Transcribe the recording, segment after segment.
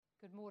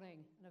Good morning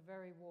and a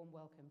very warm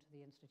welcome to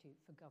the Institute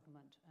for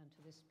Government and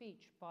to this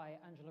speech by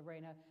Angela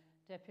Rayner,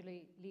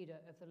 Deputy Leader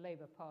of the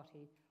Labour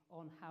Party,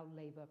 on how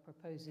Labour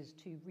proposes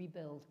to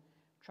rebuild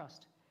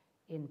trust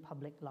in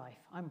public life.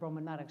 I'm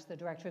Bronwyn Maddox, the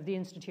Director of the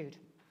Institute.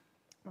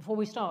 Before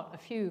we start, a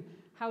few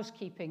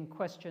housekeeping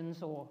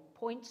questions or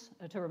points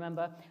to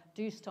remember.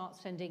 Do start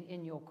sending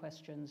in your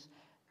questions.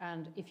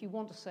 And if you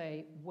want to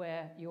say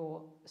where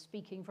you're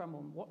speaking from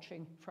or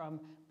watching from,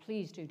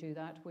 please do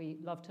that. We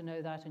love to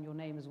know that, and your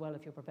name as well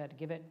if you're prepared to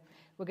give it.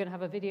 We're going to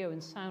have a video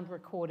and sound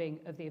recording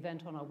of the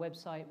event on our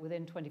website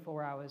within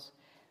 24 hours.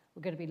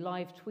 We're going to be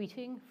live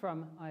tweeting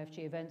from IFG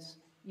events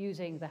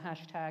using the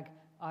hashtag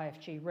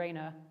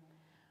IFGRayner.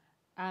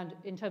 And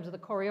in terms of the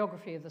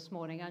choreography of this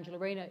morning, Angela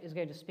Rayner is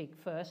going to speak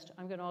first.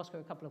 I'm going to ask her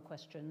a couple of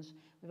questions.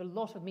 We have a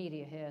lot of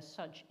media here,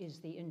 such is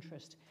the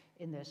interest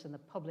in this and the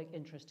public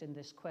interest in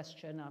this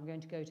question. I'm going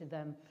to go to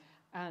them,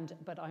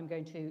 but I'm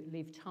going to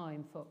leave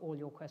time for all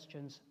your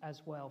questions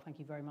as well. Thank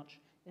you very much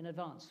in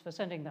advance for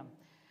sending them.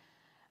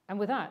 And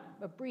with that,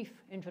 a brief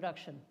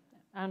introduction.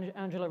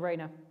 Angela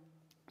Rayner,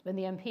 been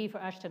the MP for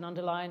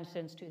Ashton-under-Lyne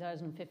since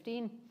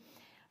 2015.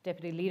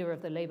 Deputy Leader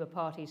of the Labour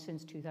Party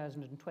since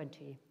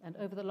 2020. And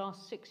over the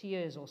last 6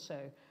 years or so,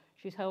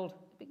 she's held a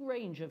big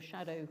range of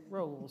shadow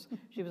roles.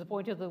 She was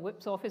appointed to the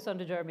Whip's office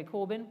under Jeremy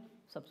Corbyn,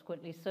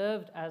 subsequently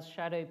served as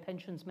Shadow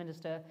Pensions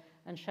Minister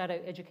and Shadow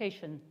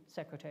Education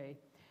Secretary.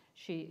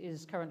 She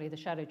is currently the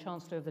Shadow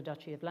Chancellor of the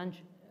Duchy of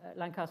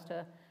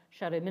Lancaster,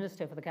 Shadow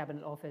Minister for the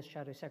Cabinet Office,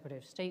 Shadow Secretary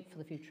of State for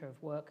the Future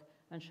of Work,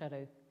 and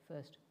Shadow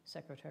First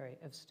Secretary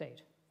of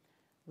State.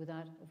 With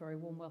that, a very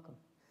warm welcome.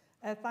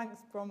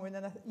 Thanks, Bronwyn.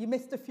 And you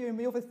missed a few of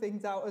my other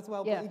things out as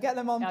well, yeah. But you get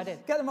them on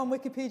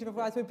Wikipedia,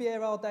 otherwise we'd be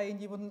here all day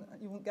and you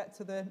wouldn't get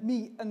to the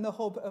meat and the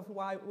hub of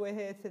why we're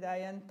here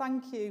today. And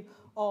thank you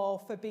all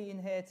for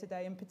being here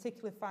today, and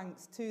particular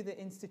thanks to the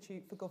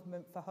Institute for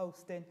Government for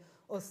hosting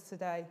us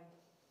today.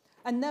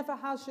 And never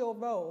has your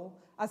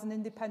role as an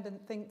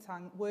independent think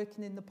tank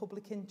working in the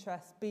public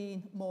interest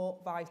been more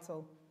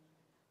vital.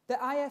 The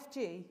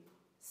IFG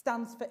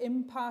stands for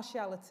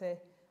impartiality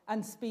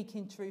and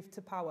speaking truth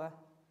to power.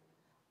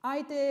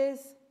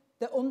 Ideas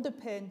that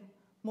underpin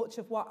much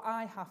of what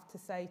I have to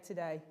say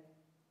today.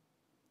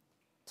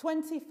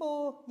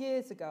 24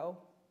 years ago,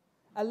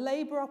 a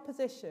Labour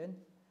opposition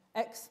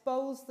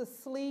exposed the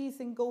sleaze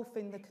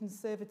engulfing the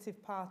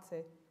Conservative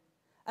Party,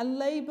 and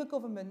Labour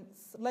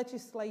governments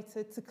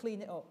legislated to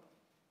clean it up.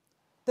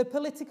 The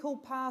Political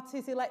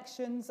Parties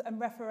Elections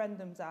and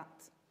Referendums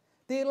Act,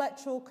 the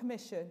Electoral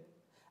Commission,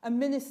 a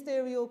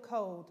Ministerial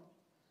Code,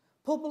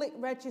 public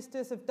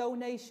registers of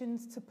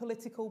donations to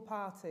political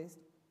parties,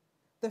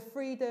 the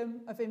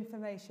Freedom of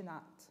Information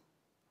Act.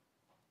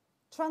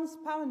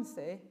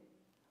 Transparency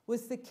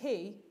was the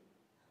key,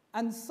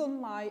 and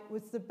sunlight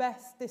was the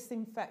best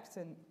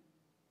disinfectant.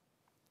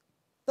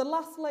 The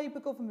last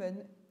Labour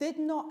government did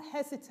not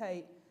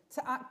hesitate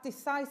to act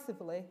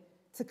decisively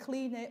to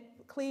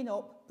clean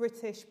up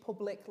British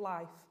public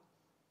life.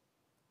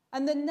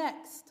 And the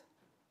next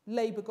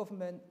Labour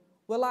government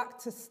will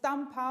act to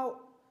stamp out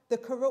the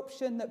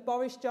corruption that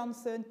Boris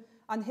Johnson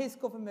and his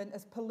government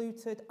has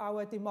polluted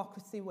our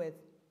democracy with.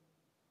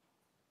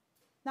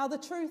 Now, the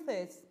truth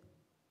is,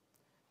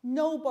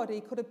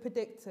 nobody could have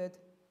predicted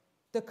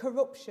the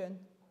corruption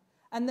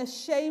and the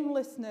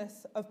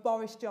shamelessness of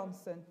Boris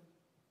Johnson.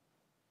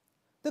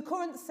 The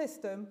current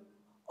system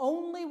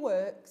only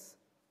works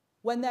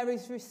when there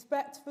is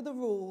respect for the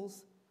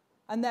rules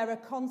and there are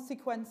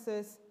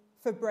consequences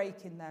for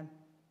breaking them.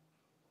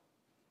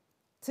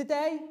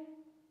 Today,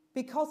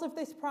 because of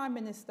this Prime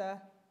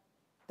Minister,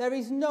 there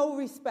is no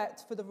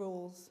respect for the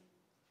rules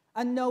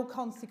and no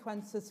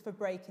consequences for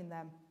breaking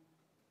them.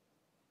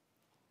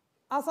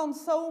 As on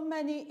so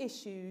many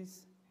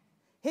issues,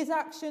 his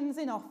actions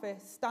in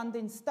office stand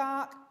in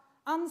stark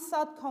and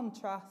sad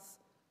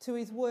contrast to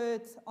his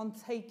words on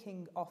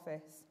taking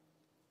office.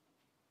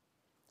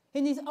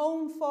 In his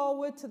own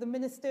foreword to the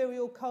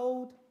Ministerial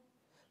Code,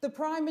 the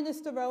Prime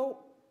Minister wrote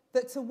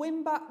that to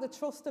win back the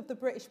trust of the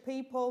British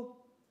people,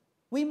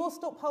 we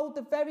must uphold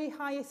the very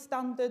highest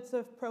standards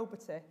of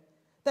probity.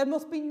 There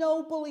must be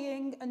no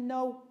bullying and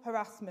no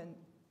harassment.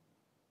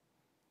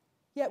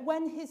 Yet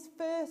when his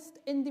first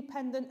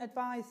independent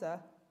advisor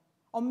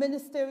on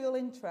ministerial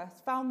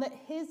interest found that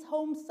his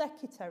Home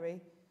Secretary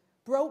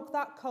broke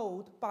that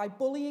code by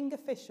bullying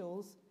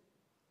officials,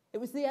 it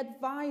was the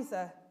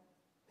advisor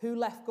who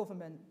left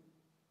government.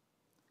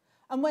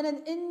 And when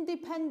an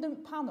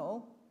independent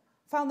panel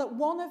found that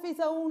one of his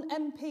own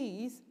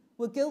MPs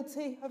were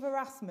guilty of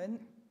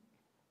harassment,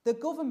 the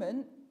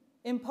government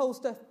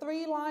imposed a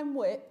 3-line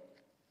whip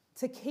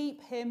to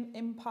keep him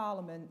in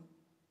Parliament.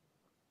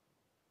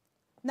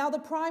 Now, the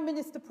Prime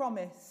Minister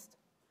promised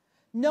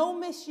no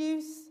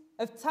misuse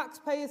of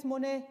taxpayers'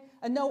 money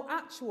and no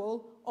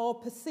actual or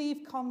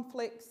perceived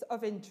conflicts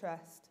of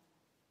interest.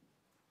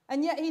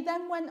 And yet he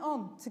then went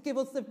on to give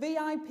us the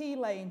VIP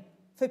lane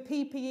for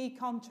PPE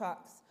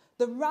contracts,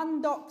 the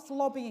Randox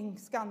lobbying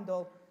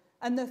scandal,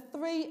 and the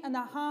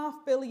 £3.5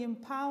 billion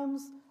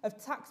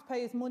of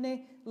taxpayers'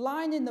 money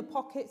lining the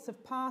pockets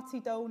of party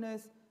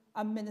donors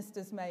and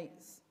ministers'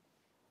 mates.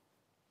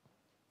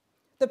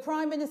 The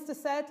Prime Minister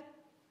said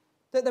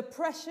that the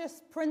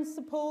precious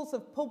principles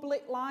of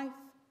public life,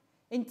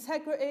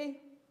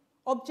 integrity,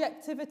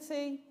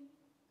 objectivity,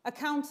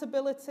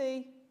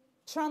 accountability,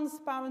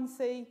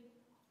 transparency,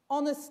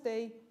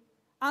 honesty,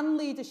 and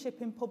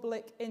leadership in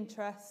public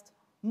interest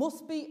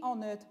must be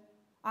honoured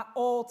at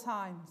all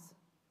times.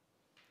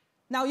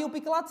 Now, you'll be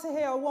glad to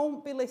hear I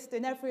won't be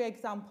listing every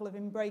example of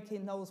him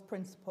breaking those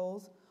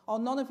principles, or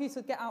none of you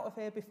should get out of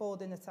here before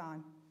dinner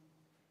time.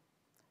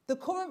 The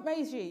current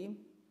regime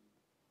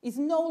is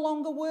no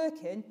longer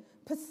working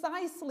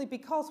precisely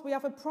because we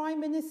have a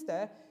Prime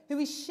Minister who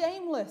is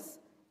shameless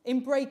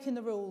in breaking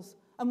the rules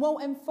and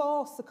won't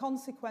enforce the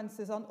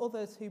consequences on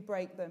others who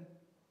break them.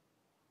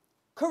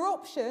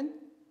 Corruption,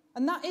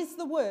 and that is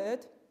the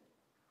word,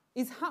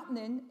 is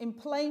happening in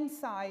plain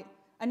sight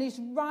and is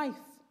rife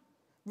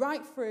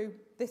right through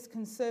this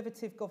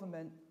Conservative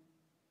government.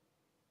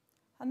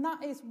 And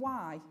that is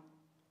why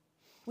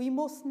we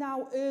must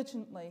now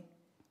urgently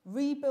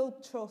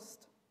rebuild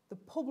trust, the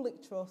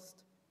public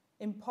trust,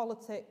 in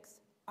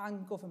politics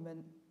and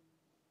government.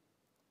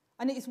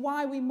 And it is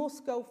why we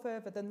must go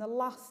further than the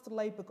last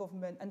Labour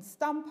government and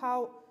stamp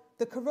out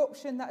the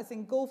corruption that has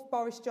engulfed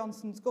Boris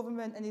Johnson's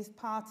government and his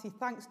party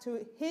thanks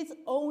to his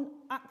own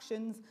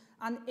actions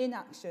and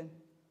inaction.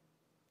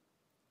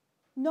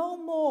 No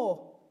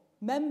more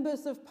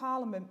members of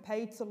Parliament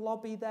paid to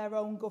lobby their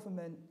own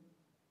government.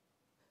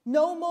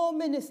 No more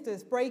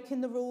ministers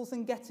breaking the rules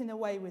and getting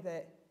away with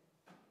it.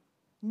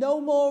 No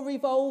more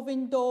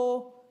revolving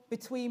door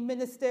between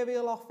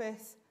ministerial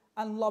office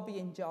and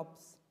lobbying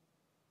jobs.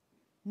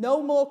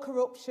 No more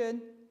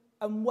corruption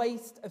and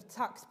waste of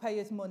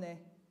taxpayers' money.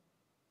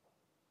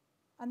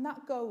 And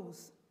that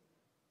goes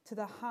to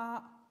the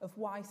heart of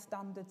why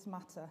standards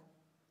matter.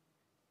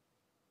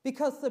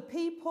 Because the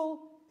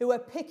people who are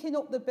picking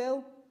up the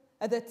bill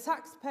are the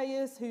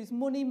taxpayers whose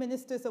money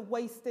ministers are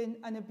wasting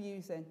and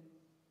abusing.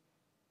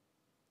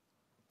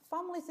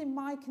 Families in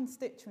my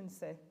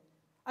constituency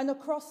and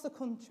across the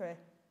country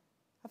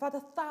have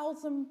had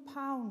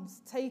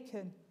 £1,000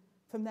 taken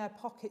from their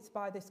pockets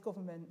by this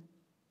government.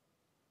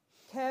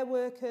 Care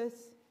workers,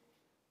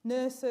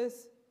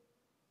 nurses,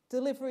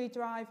 delivery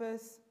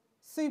drivers,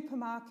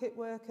 supermarket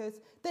workers,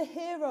 the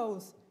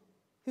heroes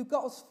who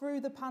got us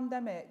through the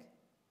pandemic.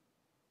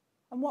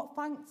 And what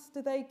thanks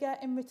do they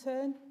get in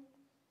return?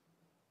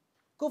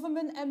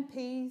 Government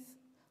MPs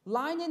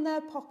lining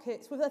their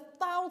pockets with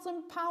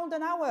 £1,000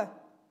 an hour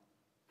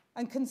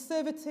and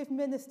Conservative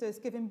ministers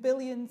giving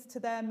billions to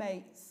their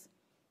mates.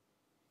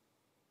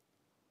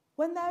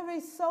 When there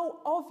is so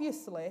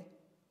obviously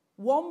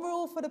one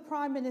rule for the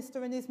Prime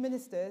Minister and his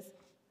ministers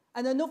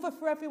and another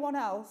for everyone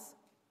else,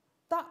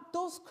 that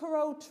does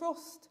corrode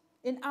trust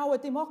in our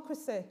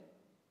democracy.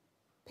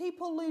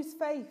 People lose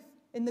faith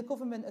in the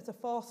government as a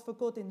force for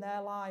good in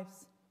their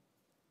lives.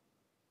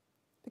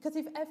 Because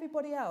if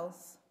everybody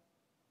else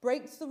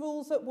breaks the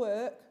rules at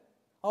work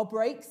or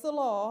breaks the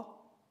law,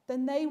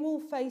 then they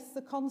will face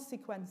the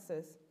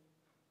consequences.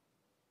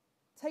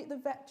 Take the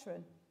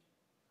veteran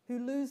who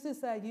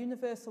loses their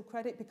universal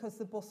credit because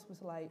the bus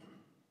was late,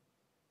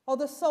 or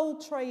the sole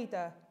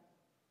trader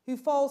who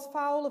falls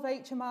foul of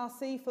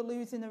HMRC for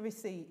losing a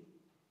receipt.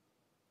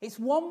 It's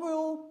one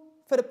rule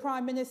for the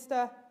Prime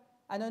Minister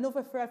and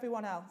another for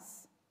everyone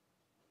else.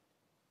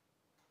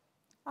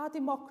 Our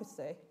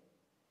democracy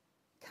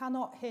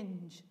cannot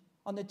hinge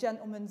on a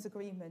gentleman's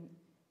agreement.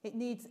 It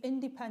needs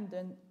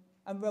independent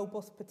and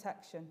robust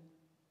protection.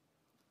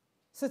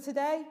 So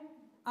today,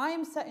 I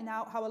am setting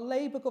out how a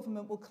Labour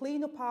government will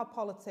clean up our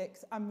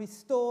politics and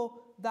restore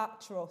that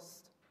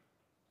trust.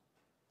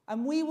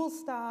 And we will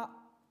start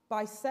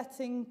by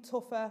setting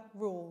tougher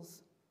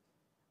rules.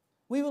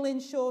 We will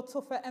ensure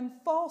tougher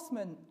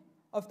enforcement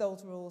of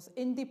those rules,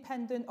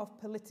 independent of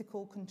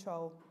political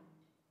control.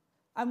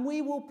 And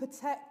we will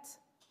protect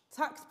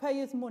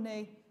taxpayers'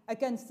 money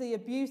against the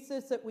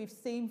abuses that we've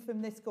seen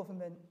from this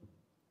government.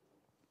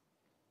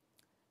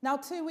 Now,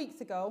 2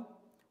 weeks ago,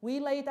 we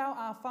laid out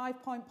our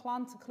 5-point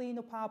plan to clean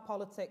up our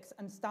politics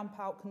and stamp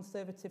out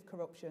Conservative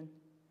corruption.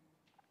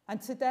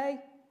 And today,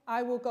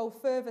 I will go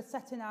further,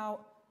 setting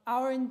out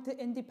our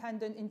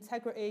Independent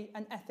Integrity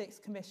and Ethics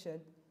Commission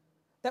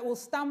that will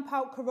stamp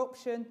out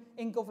corruption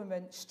in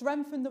government,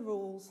 strengthen the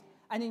rules,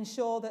 and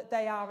ensure that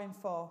they are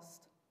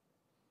enforced.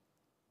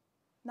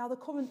 Now, the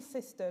current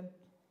system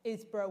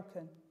is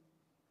broken.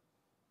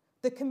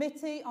 The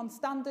Committee on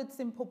Standards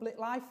in Public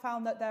Life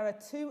found that there are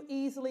too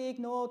easily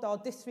ignored or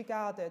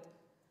disregarded,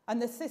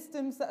 and the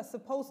systems that are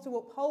supposed to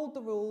uphold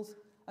the rules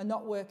are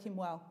not working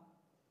well.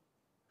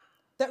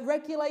 That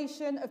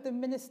regulation of the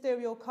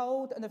ministerial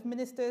code and of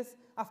ministers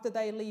after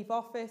they leave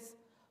office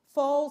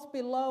falls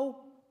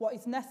below what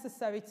is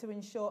necessary to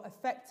ensure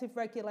effective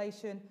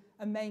regulation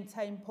and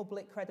maintain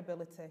public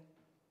credibility.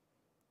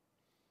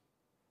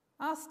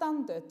 Our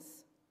standards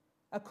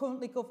are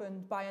currently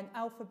governed by an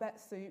alphabet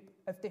soup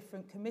of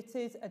different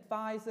committees,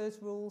 advisors,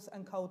 rules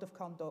and code of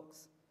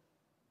conducts.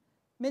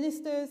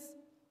 ministers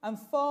and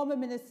former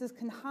ministers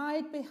can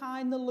hide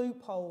behind the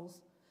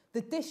loopholes,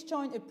 the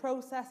disjointed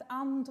process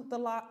and the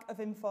lack of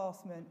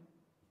enforcement.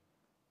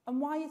 And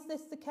why is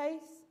this the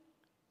case?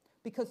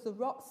 Because the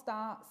rot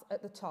starts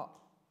at the top.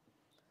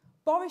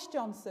 Boris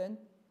Johnson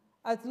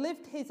has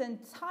lived his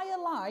entire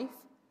life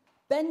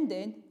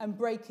bending and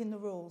breaking the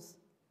rules.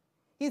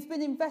 He's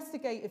been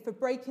investigated for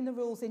breaking the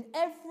rules in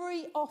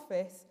every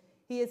office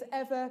he has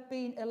ever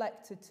been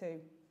elected to.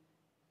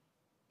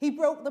 He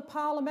broke the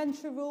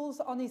parliamentary rules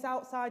on his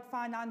outside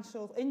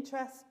financial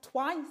interests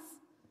twice.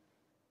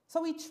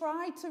 So he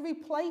tried to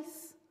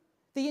replace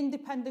the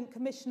Independent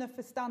Commissioner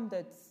for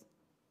Standards.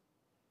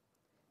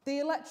 The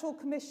Electoral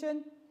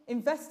Commission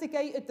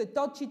investigated the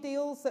dodgy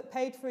deals that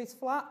paid for his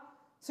flat,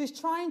 so he's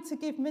trying to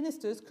give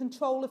ministers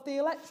control of the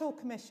Electoral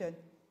Commission.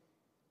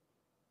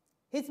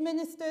 His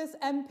ministers,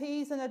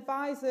 MPs and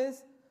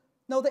advisers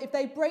know that if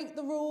they break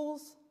the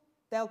rules,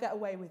 they'll get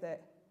away with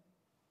it,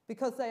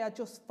 because they are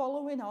just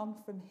following on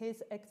from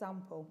his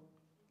example.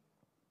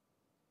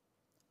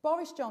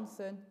 Boris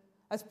Johnson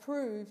has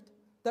proved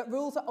that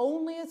rules are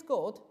only as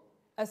good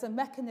as the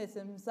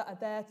mechanisms that are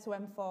there to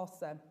enforce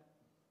them.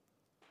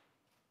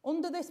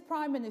 Under this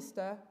Prime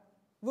Minister,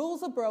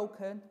 rules are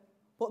broken,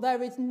 but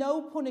there is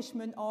no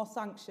punishment or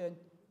sanction,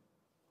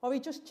 or he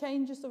just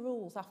changes the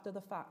rules after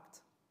the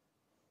fact.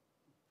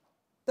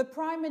 The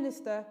Prime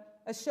Minister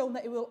has shown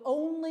that he will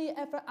only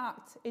ever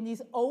act in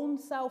his own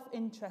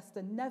self-interest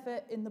and never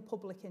in the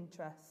public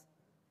interest.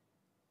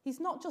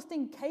 He's not just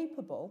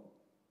incapable,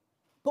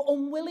 but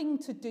unwilling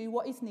to do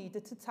what is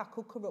needed to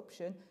tackle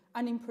corruption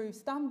and improve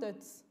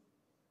standards.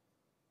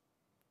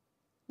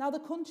 Now the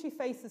country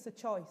faces a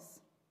choice.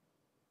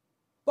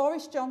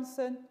 Boris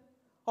Johnson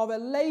or a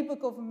Labour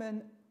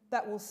government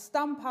that will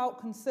stamp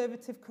out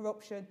Conservative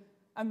corruption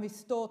and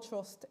restore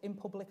trust in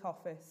public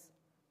office.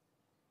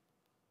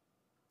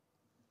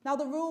 Now,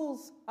 the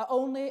rules are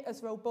only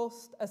as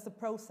robust as the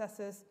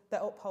processes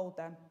that uphold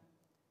them.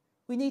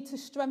 We need to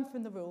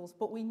strengthen the rules,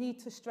 but we need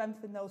to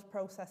strengthen those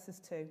processes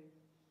too.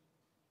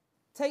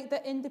 Take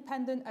the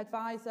independent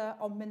advisor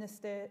on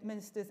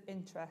ministers'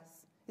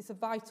 interests. It's a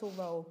vital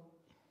role.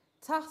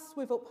 Tasked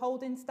with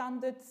upholding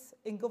standards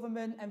in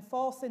government,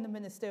 enforcing the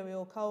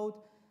ministerial code,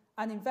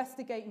 and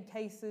investigating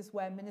cases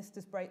where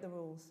ministers break the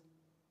rules.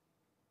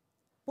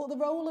 But the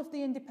role of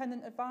the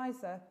independent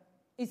advisor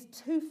is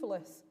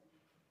toothless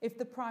if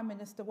the Prime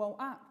Minister won't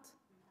act.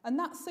 And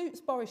that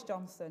suits Boris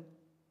Johnson.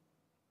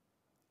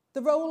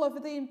 The role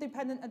of the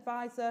independent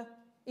advisor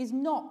is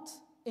not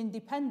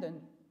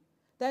independent.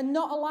 They're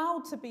not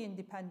allowed to be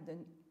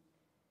independent.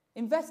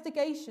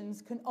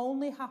 Investigations can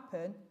only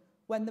happen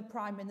when the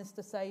Prime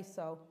Minister says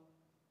so.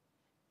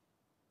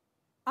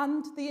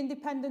 And the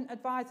independent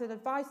advisor's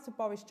advice to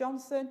Boris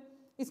Johnson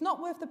is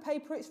not worth the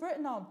paper it's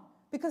written on,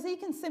 because he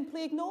can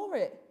simply ignore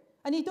it.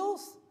 And he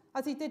does,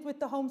 as he did with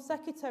the Home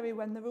Secretary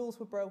when the rules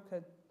were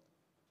broken.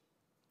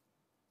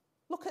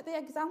 Look at the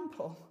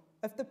example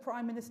of the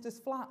Prime Minister's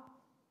flat.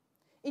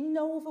 In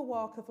no other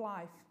walk of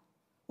life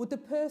would the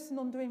person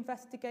under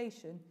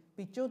investigation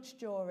be judge,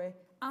 jury,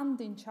 and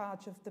in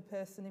charge of the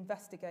person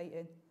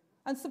investigating.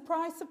 And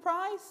surprise,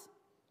 surprise,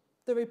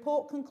 the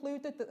report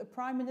concluded that the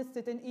Prime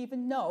Minister didn't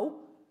even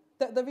know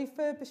that the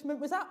refurbishment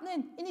was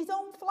happening in his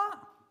own flat.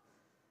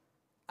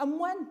 And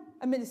when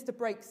a minister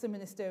breaks the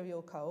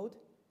ministerial code,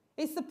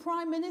 it's the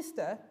Prime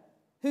Minister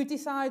who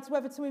decides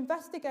whether to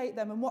investigate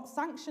them and what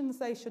sanctions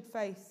they should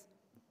face.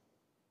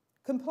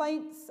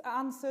 Complaints are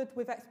answered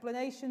with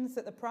explanations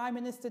that the Prime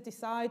Minister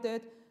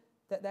decided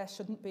that there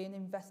shouldn't be an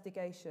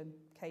investigation,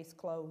 case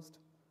closed.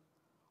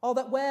 Or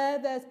that where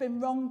there's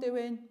been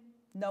wrongdoing,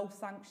 no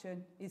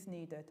sanction is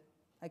needed.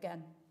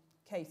 Again,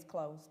 case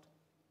closed.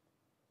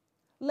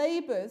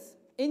 Labour's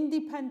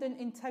Independent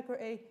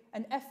Integrity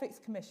and Ethics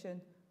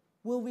Commission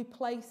will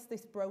replace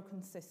this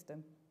broken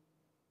system.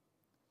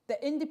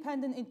 The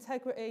Independent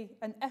Integrity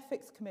and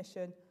Ethics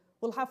Commission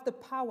will have the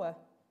power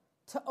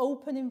to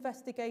open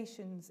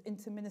investigations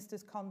into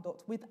ministers'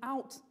 conduct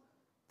without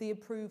the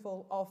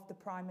approval of the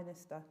Prime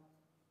Minister.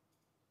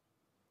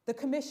 The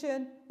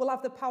Commission will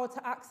have the power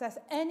to access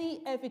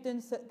any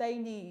evidence that they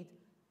need,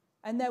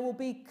 and there will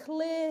be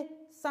clear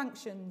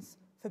sanctions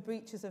for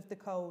breaches of the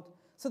code.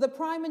 So the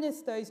Prime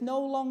Minister is no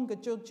longer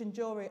judge and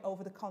jury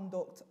over the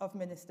conduct of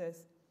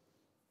ministers.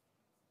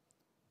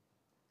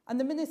 And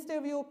the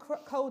ministerial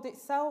code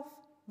itself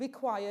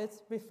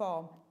requires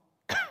reform.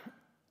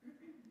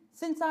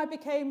 Since I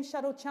became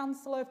Shadow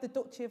Chancellor of the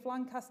Duchy of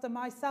Lancaster,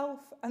 myself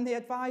and the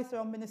advisor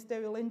on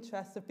ministerial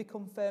interests have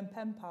become firm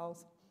pen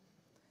pals.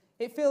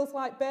 It feels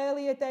like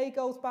barely a day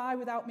goes by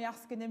without me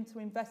asking him to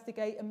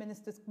investigate a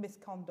minister's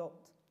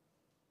misconduct.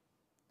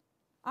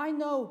 I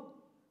know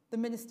the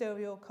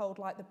ministerial code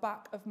like the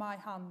back of my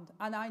hand,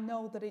 and I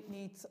know that it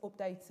needs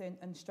updating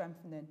and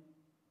strengthening.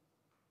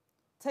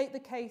 Take the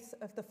case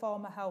of the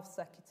former Health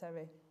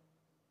Secretary.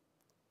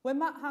 When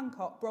Matt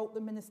Hancock broke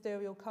the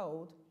ministerial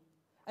code,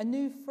 a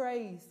new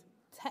phrase,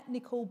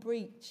 technical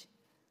breach,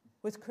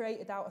 was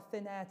created out of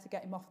thin air to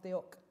get him off the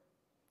hook.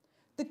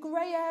 The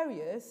grey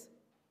areas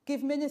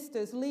give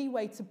ministers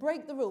leeway to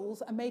break the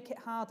rules and make it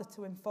harder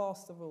to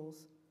enforce the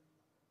rules.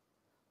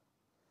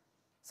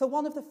 So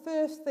one of the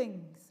first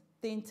things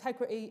the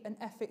Integrity and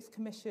Ethics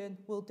Commission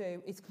will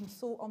do is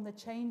consult on the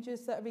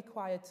changes that are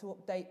required to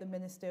update the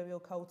ministerial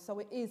code so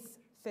it is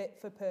fit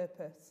for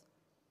purpose.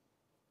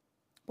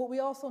 But we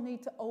also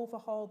need to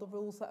overhaul the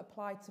rules that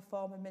apply to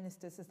former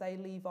ministers as they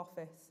leave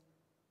office.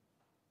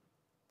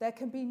 There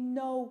can be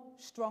no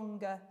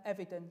stronger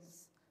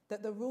evidence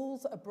that the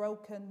rules are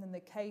broken than the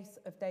case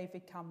of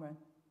David Cameron.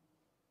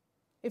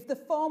 If the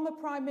former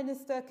Prime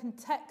Minister can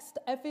text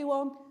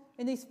everyone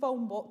in his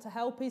phone book to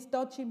help his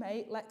dodgy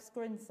mate Lex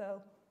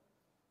Grinsell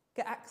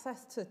get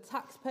access to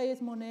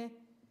taxpayers' money,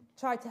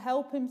 try to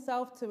help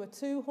himself to a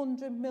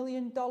 $200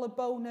 million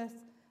bonus,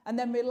 and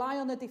then rely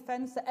on a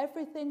defence that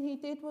everything he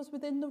did was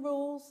within the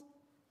rules,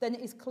 then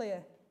it is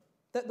clear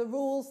that the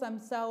rules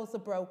themselves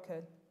are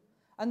broken.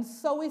 And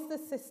so is the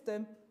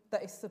system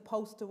that is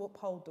supposed to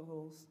uphold the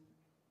rules.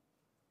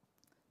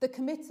 The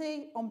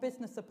Committee on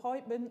Business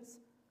Appointments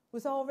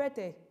was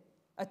already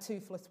a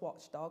toothless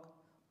watchdog,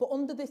 but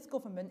under this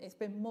government it's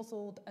been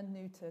muzzled and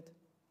neutered.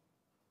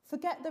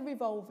 Forget the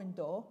revolving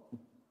door.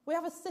 We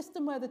have a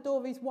system where the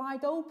door is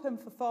wide open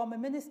for former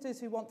ministers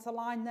who want to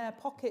line their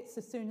pockets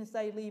as soon as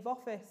they leave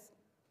office.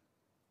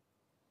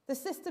 The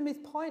system is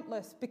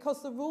pointless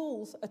because the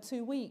rules are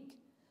too weak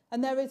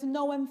and there is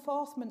no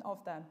enforcement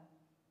of them.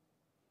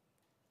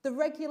 The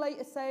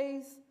regulator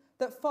says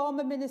that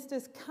former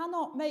ministers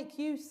cannot make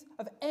use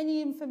of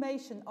any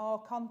information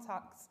or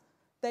contacts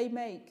they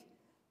make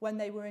when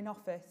they were in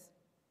office.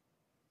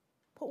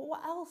 But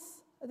what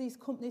else are these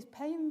companies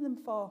paying them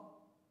for?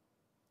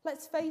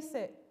 Let's face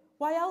it,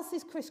 why else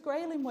is Chris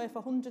Grayling worth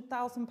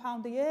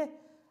 £100,000 a year?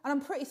 And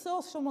I'm pretty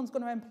sure someone's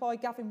going to employ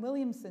Gavin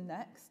Williamson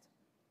next.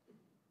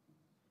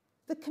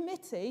 The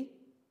committee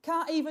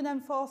can't even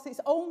enforce its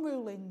own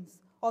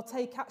rulings or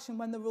take action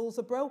when the rules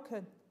are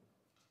broken.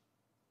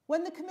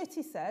 When the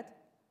committee said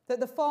that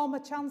the former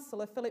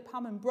Chancellor, Philip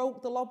Hammond,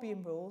 broke the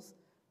lobbying rules,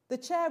 the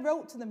chair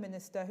wrote to the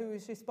minister who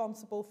was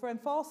responsible for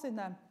enforcing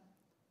them.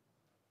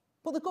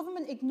 But the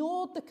government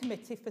ignored the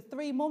committee for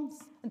 3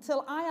 months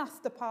until I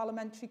asked a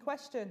parliamentary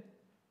question.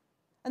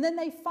 And then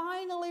they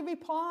finally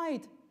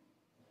replied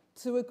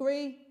to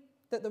agree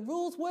that the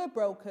rules were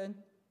broken,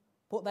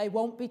 but they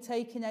won't be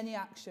taking any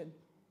action.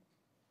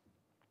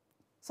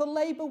 So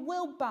Labour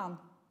will ban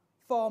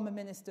former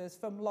ministers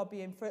from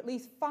lobbying for at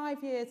least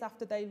 5 years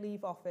after they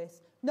leave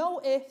office.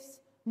 No ifs,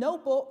 no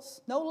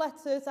buts, no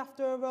letters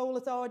after a role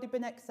has already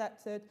been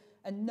accepted,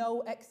 and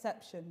no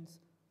exceptions.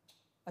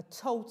 A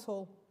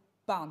total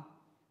ban.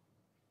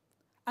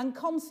 And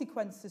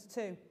consequences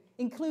too,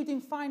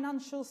 including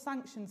financial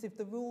sanctions if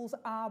the rules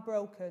are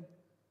broken.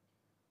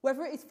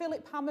 Whether it is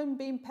Philip Hammond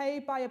being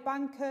paid by a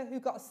banker who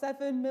got a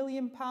 £7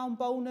 million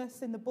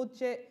bonus in the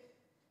budget,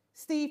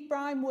 Steve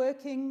Brime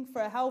working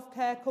for a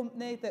healthcare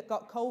company that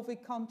got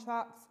COVID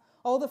contracts,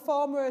 or the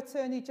former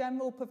Attorney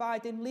General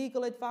providing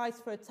legal advice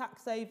for a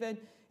tax haven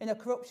in a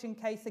corruption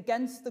case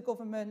against the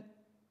government,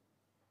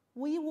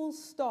 we will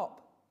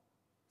stop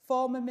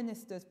former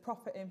ministers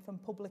profiting from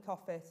public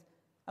office,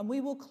 and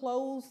we will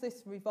close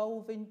this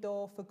revolving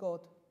door for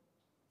good.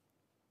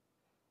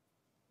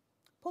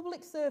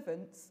 Public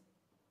servants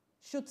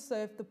should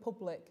serve the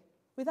public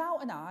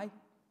without an eye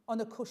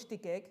on a cushy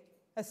gig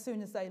as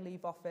soon as they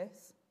leave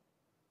office.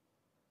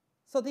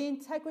 So the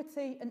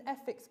Integrity and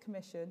Ethics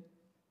Commission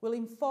will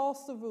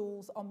enforce the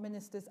rules on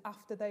ministers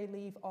after they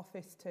leave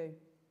office too.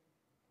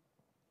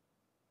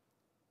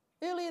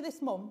 Earlier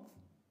this month,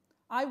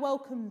 I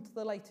welcomed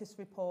the latest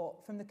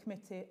report from the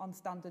Committee on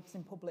Standards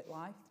in Public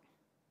Life.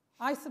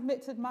 I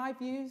submitted my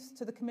views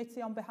to the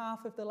committee on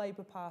behalf of the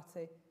Labour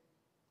Party,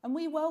 and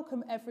we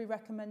welcome every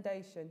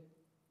recommendation.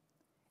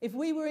 If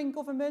we were in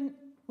government,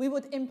 we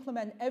would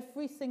implement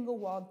every single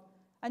one,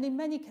 and in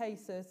many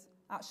cases,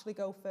 actually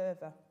go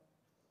further.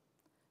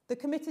 The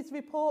committee's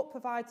report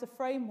provides a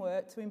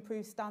framework to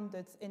improve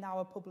standards in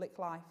our public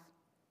life.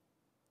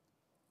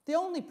 The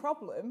only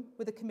problem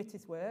with the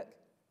committee's work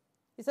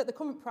is that the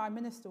current Prime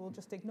Minister will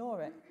just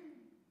ignore it.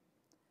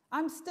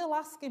 I'm still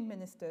asking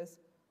ministers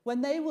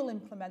when they will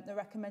implement the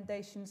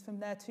recommendations from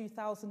their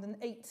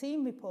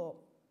 2018 report.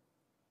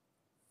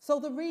 So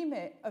the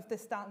remit of the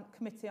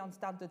Committee on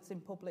Standards in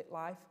Public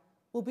Life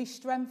will be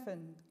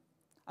strengthened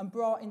and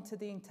brought into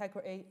the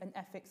Integrity and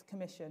Ethics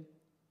Commission.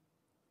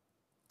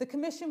 The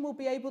Commission will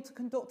be able to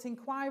conduct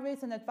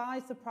inquiries and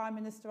advise the Prime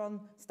Minister on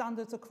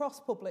standards across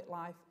public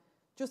life,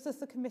 just as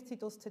the committee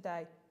does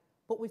today,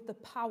 but with the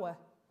power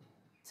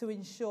to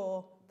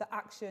ensure that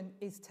action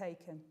is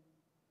taken.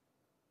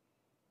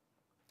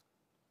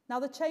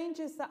 Now, the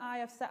changes that I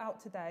have set out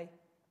today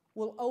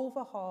will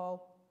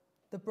overhaul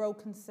the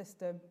broken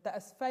system that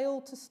has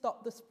failed to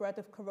stop the spread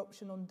of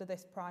corruption under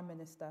this Prime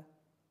Minister.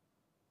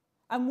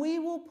 And we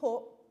will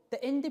put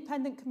the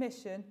Independent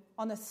Commission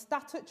on a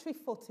statutory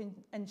footing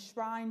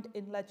enshrined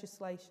in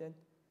legislation.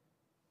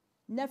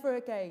 Never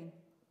again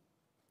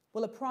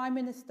will a Prime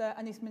Minister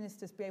and his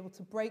ministers be able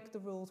to break the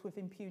rules with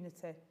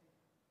impunity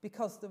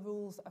because the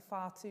rules are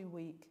far too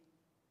weak.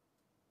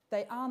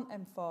 They aren't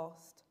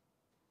enforced,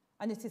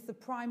 and it is the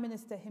Prime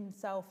Minister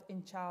himself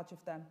in charge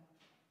of them.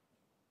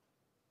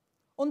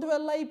 Under a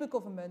Labour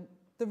government,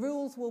 the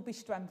rules will be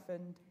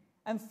strengthened,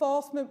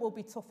 enforcement will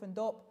be toughened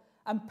up,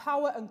 and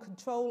power and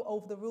control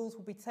over the rules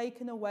will be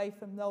taken away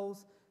from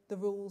those the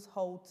rules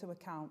hold to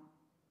account.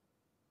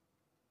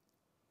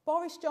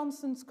 Boris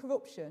Johnson's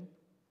corruption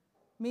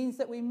means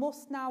that we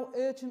must now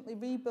urgently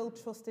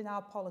rebuild trust in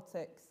our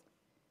politics,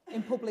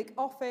 in public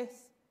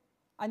office,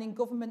 and in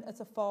government as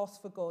a force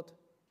for good.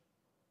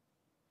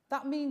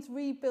 That means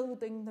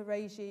rebuilding the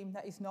regime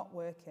that is not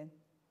working.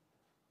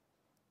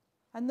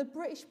 And the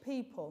British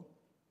people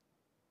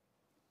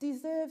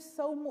deserve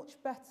so much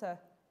better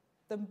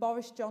than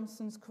Boris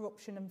Johnson's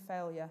corruption and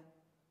failure.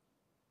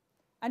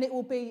 And it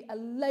will be a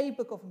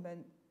Labour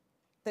government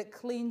that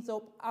cleans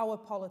up our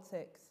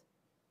politics.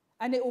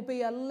 And it will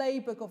be a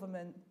Labour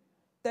government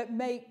that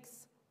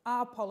makes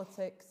our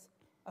politics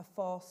a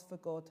force for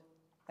good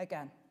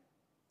again.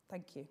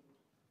 Thank you.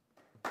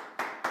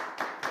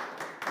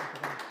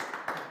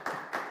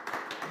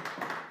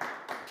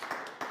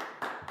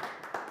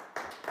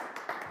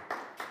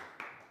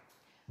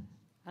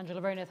 Angela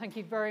Rayner, thank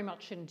you very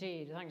much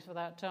indeed. Thanks for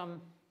that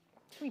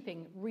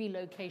sweeping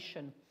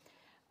relocation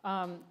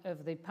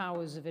of the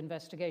powers of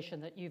investigation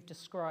that you've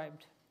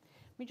described.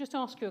 Let me just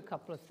ask you a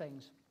couple of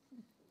things,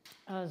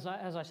 as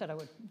I said I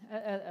would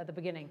at the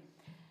beginning.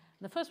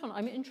 The first one,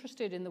 I'm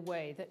interested in the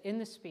way that in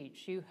this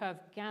speech you have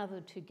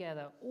gathered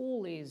together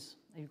all these,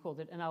 you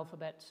called it an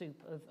alphabet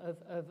soup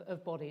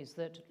of bodies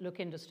that look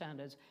into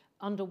standards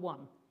under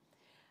one.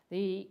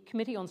 The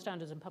Committee on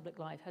Standards in Public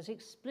Life has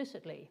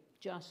explicitly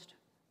just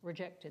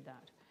rejected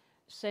that,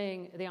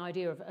 saying the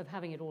idea of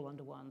having it all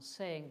under one,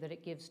 saying that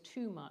it gives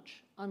too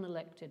much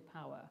unelected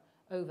power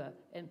over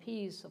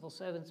MPs, civil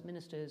servants,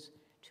 ministers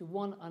to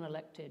one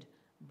unelected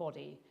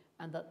body,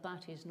 and that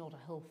that is not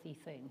a healthy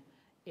thing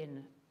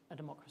in a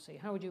democracy.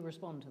 How would you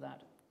respond to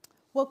that?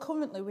 Well,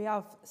 currently we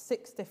have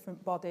 6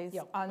 different bodies,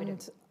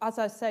 and as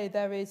I say,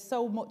 there is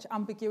so much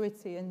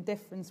ambiguity and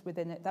difference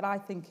within it that I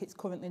think it's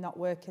currently not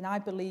working. I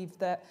believe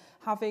that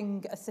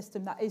having a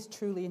system that is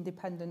truly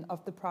independent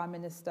of the Prime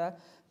Minister,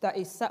 that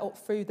is set up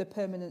through the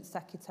Permanent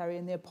Secretary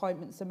and the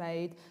appointments are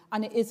made,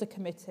 and it is a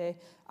committee,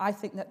 I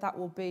think that that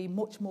will be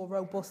much more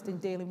robust in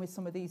dealing with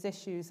some of these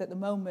issues. At the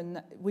moment,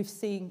 we've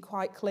seen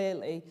quite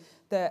clearly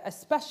that,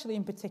 especially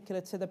in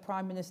particular to the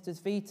Prime Minister's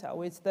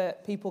veto, is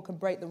that people can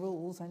break the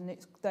rules and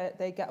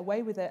they get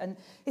away with it. And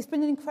it's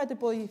been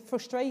incredibly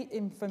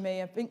frustrating for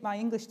me. I think my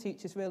English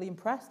teacher's really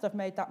impressed. I've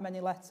made that many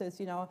letters,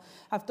 you know.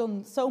 I've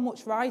done so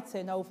much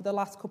writing over the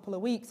last couple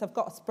of weeks. I've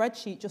got a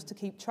spreadsheet just to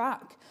keep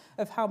track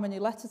of how many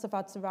letters I've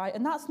had to write,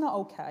 and that's not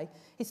okay.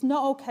 It's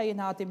not okay in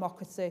our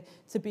democracy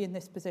to be in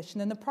this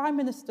position. And the Prime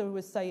Minister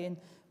was saying,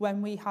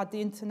 when we had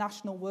the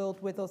international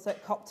world with us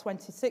at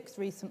COP26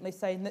 recently,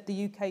 saying that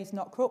the UK is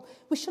not corrupt.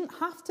 We shouldn't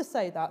have to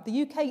say that.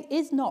 The UK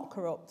is not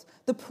corrupt.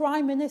 The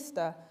Prime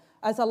Minister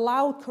has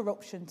allowed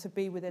corruption to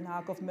be within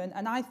our government,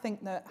 and I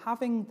think that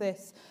having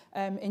this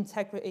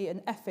integrity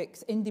and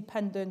ethics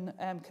independent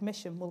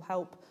commission will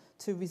help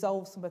to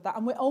resolve some of that.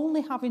 And we're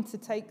only having to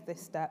take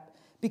this step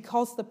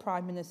because the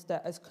Prime Minister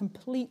has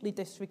completely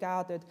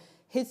disregarded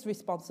his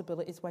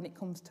responsibilities when it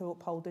comes to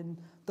upholding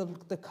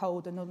the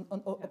code and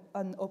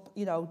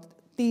you know,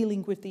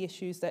 dealing with the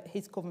issues that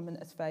his government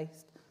has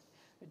faced.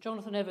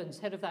 Jonathan Evans,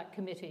 head of that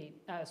committee,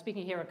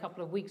 speaking here a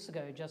couple of weeks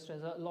ago, just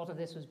as a lot of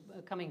this was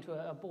coming to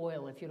a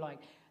boil, if you like,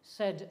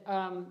 said,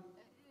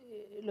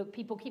 look,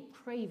 people keep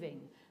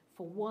craving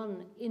for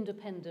one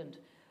independent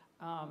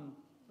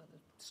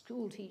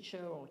school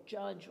teacher or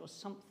judge or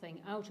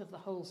something out of the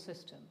whole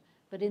system.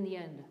 But in the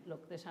end,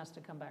 look, this has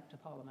to come back to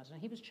Parliament.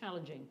 And he was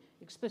challenging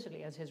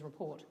explicitly, as his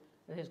report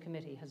that his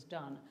committee has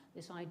done,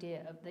 this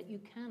idea of that you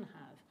can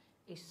have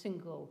a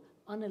single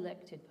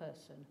unelected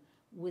person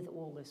with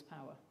all this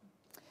power.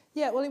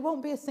 Yeah, well, it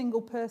won't be a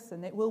single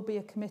person. It will be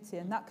a committee,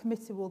 and that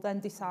committee will then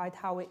decide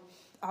how it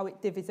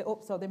divvies it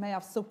up. So they may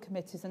have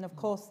subcommittees, and of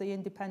course the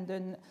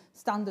Independent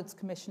Standards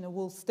Commissioner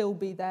will still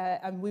be there,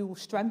 and we will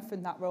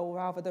strengthen that role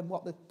rather than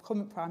what the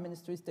current Prime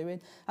Minister is doing,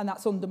 and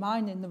that's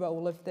undermining the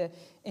role of the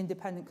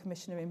Independent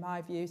Commissioner in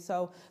my view.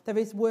 So there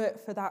is work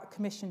for that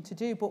commission to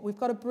do, but we've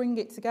got to bring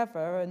it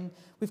together and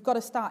we've got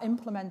to start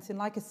implementing.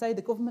 Like I say,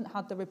 the government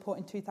had the report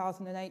in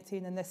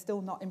 2018 and they're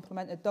still not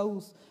implemented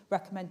those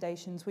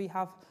recommendations. We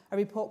have a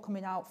report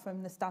coming out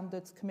from the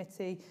Standards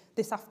Committee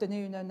this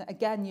afternoon, and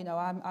again, you know,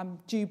 I'm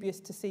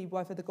dubious to see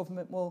whether the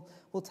government will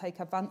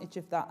take advantage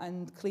of that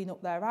and clean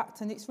up their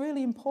act. And it's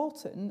really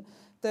important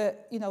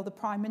that, you know, the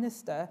Prime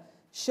Minister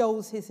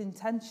shows his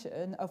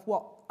intention of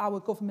what our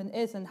government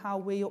is and how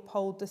we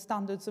uphold the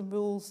standards and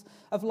rules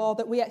of law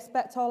that we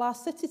expect all our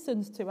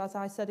citizens to, as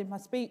I said in my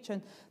speech.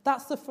 And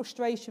that's the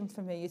frustration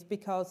for me, is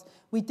because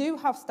we do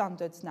have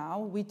standards now,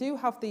 we do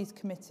have these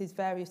committees,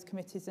 various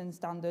committees and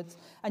standards,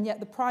 and yet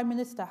the Prime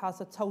Minister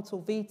has a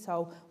total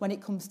veto when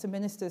it comes to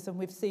ministers. And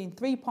we've seen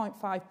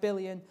 3.5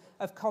 billion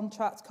of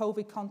contracts,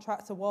 COVID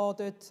contracts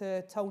awarded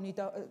to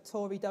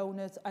Tory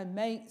donors and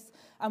mates,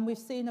 and we've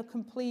seen a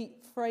complete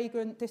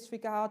flagrant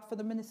disregard for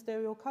the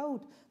ministerial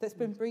code that's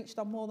been breached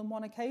on more more than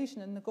one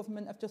occasion, and the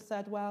government have just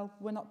said, well,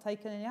 we're not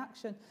taking any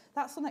action.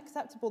 That's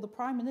unacceptable. The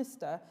Prime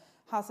Minister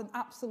has an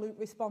absolute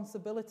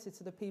responsibility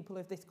to the people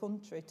of this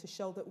country to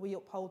show that we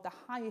uphold the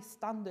highest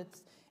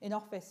standards in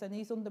office, and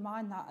he's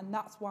undermined that, and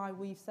that's why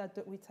we've said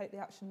that we take the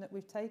action that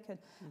we've taken.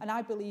 And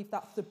I believe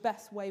that's the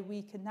best way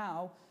we can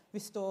now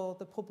restore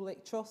the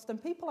public trust.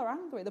 And people are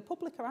angry. The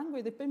public are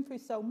angry. They've been through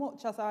so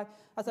much. As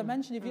I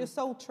mentioned, if you're a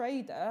sole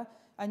trader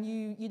and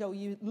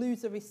you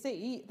lose a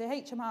receipt, the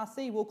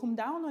HMRC will come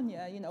down on you.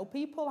 You know,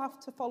 people have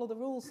to follow the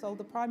rules, so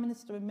the Prime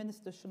Minister and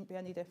Ministers shouldn't be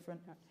any different.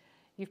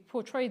 You've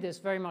portrayed this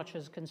very much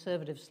as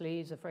conservative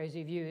sleaze, a phrase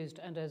you've used,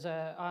 and as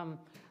a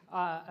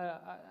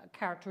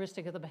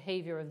characteristic of the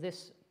behaviour of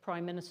this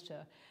Prime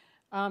Minister.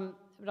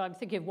 But I'm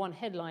thinking of one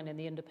headline in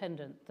The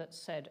Independent that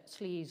said,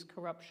 sleaze,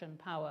 corruption,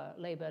 power,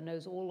 Labour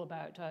knows all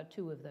about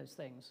two of those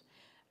things.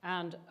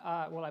 And,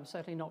 well, I'm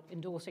certainly not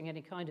endorsing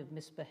any kind of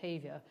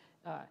misbehaviour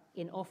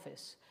in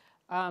office.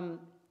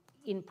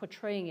 In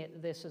portraying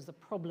this as the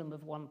problem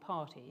of one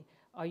party,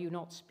 are you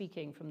not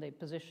speaking from the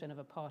position of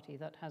a party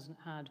that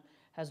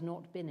has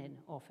not been in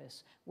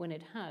office? When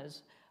it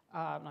has,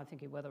 I'm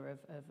thinking whether of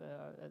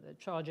the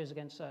charges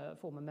against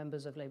former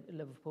members of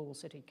Liverpool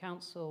City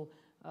Council,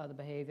 the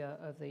behaviour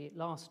of the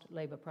last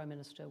Labour Prime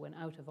Minister when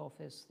out of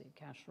office, the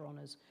cash for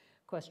honours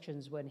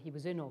questions when he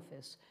was in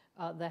office,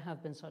 there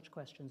have been such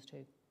questions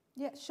too.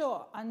 Yeah,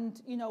 sure.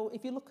 And, you know,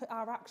 if you look at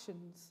our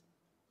actions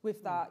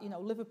with that, you know,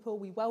 Liverpool,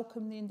 we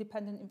welcome the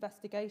independent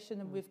investigation,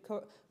 and we've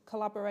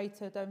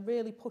collaborated and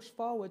really pushed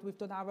forward. We've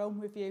done our own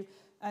review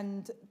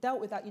and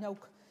dealt with that. You know,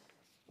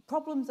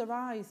 problems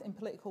arise in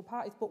political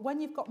parties, but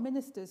when you've got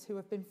ministers who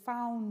have been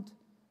found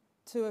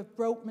to have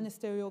broke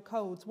ministerial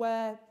codes,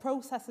 where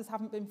processes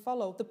haven't been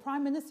followed, the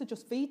Prime Minister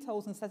just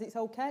vetoes and says it's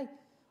okay.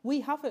 We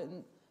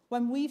haven't.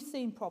 When we've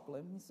seen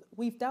problems,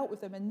 we've dealt with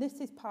them, and this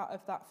is part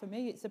of that for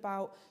me. It's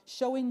about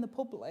showing the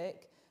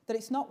public that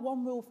it's not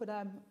one rule for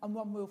them and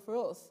one rule for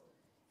us.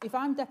 If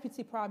I'm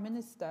Deputy Prime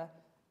Minister,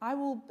 I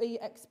will be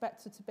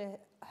expected to be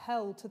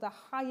held to the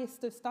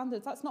highest of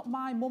standards. That's not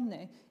my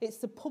money, it's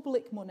the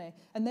public money,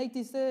 and they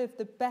deserve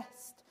the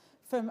best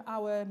from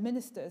our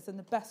ministers and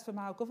the best from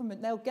our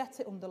government. They'll get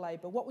it under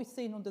Labour. What we've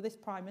seen under this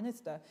Prime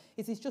Minister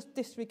is he's just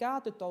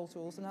disregarded those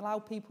rules and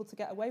allowed people to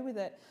get away with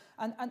it.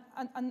 And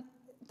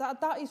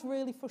that is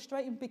really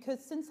frustrating,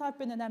 because since I've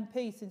been an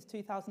MP since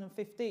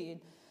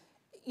 2015,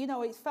 you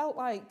know, it's felt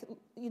like,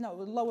 you know,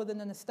 lower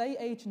than an estate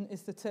agent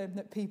is the term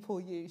that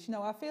people use. You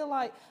know, I feel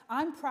like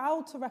I'm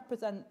proud to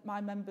represent my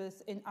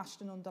members in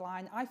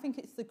Ashton-under-Lyne. I think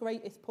it's the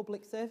greatest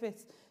public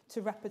service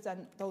to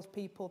represent those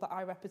people that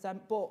I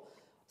represent. But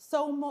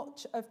so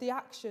much of the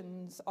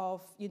actions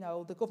of, you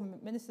know, the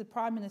government ministers,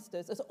 prime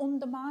ministers, has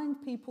undermined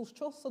people's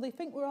trust. So they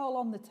think we're all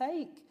on the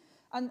take.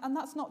 And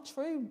that's not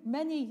true.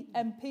 Many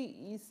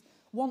MPs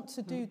want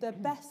to do their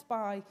best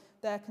by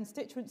their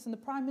constituents, and the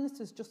Prime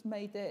Minister's just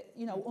made it,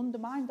 you know,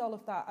 undermined all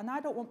of that. And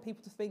I don't want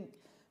people to think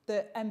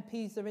that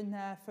MPs are in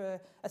there for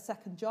a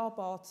second job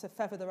or to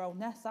feather their own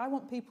nest. I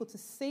want people to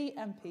see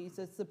MPs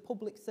as the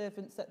public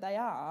servants that they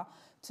are,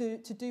 to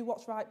do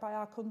what's right by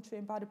our country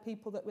and by the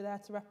people that we're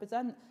there to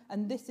represent.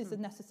 And this is a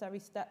necessary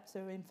step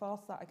to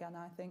enforce that again,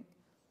 I think.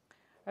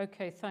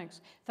 Okay,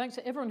 thanks. Thanks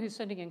to everyone who's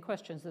sending in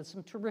questions. There's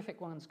some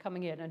terrific ones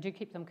coming in, and do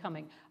keep them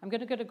coming. I'm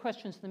going to go to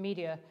questions from the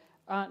media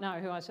now,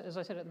 who, as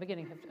I said at the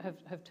beginning,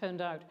 have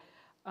turned out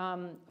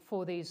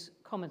for these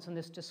comments and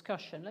this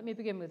discussion. Let me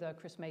begin with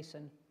Chris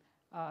Mason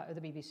at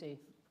the BBC.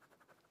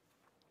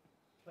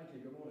 Thank you.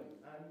 Good morning.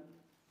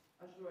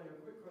 Angela, a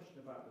quick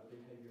question about the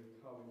behaviour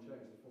of Carwyn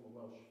Jones, the former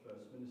Welsh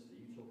First Minister.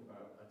 You talk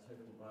about a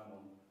total ban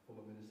on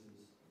former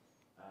ministers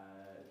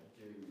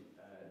doing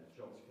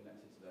jobs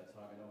connected to their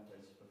time in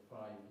office for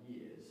 5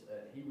 years.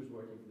 He was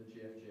working for the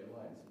GFG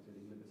Alliance,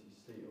 including Liberty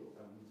Steel,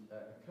 and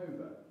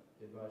ACOBA,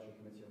 the Advisory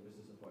Committee on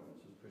Business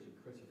Appointments, was pretty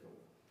critical.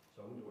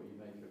 So I wonder what you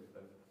make of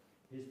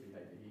his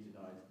behaviour. He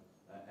denied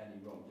any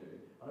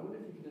wrongdoing. And I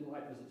wonder if you can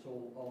enlighten us at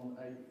all on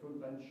a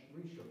front-bench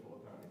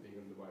reshuffle apparently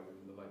being underway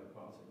within the Labour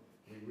Party.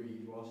 We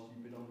read whilst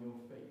you've been on your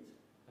feet.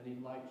 Any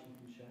light you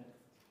can shed?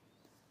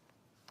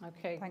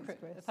 Okay,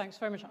 thanks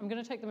very much. I'm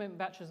going to take them in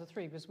batches of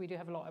 3 because we do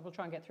have a lot. I will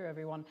try and get through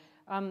everyone.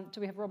 Do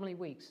we have Romilly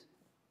Weeks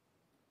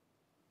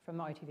from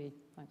ITV?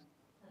 Thanks.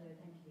 Hello,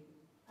 thank you.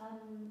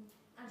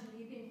 Angela,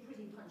 you've been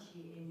pretty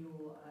punchy in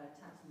your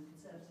attacks on the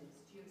Conservatives.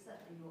 Do you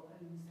accept that your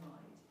own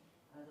side,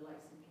 the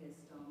likes of Keir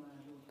Starmer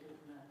and Lord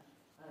Faulkner,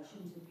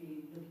 shouldn't have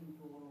been looking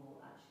for or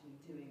actually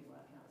doing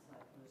work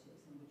outside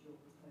politics, and would your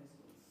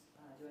proposals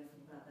do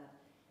anything about that?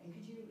 And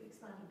could you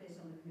expand a bit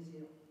on the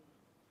Committee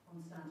on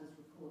Standards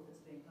report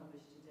that's being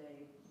published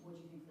today? What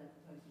do you think their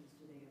proposals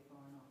do they go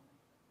far enough?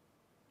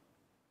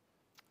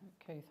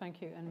 Okay,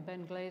 thank you. And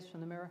Ben Glaze from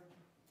the Mirror.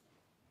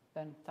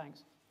 Ben,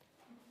 thanks.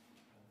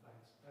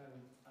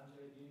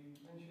 Angela, you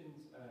mentioned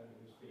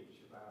in your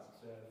speech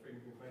about the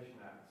Freedom of Information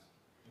Act,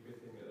 the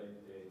good thing that they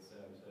did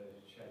to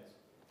shed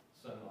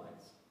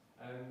sunlight.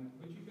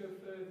 Would you go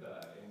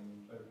further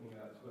in opening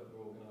out to other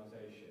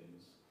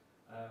organisations?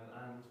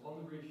 And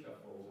on the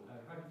reshuffle,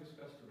 have you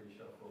discussed the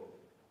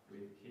reshuffle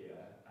with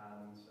Keir?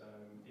 And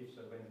if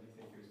so, when do you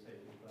think it was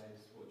taking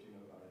place? What do you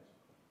know about it?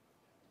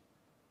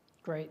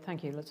 Great,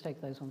 thank you. Let's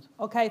take those ones.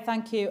 Okay,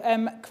 thank you.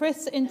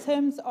 Chris, in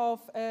terms of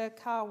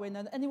Carwyn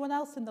and anyone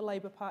else in the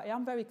Labour Party,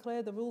 I'm very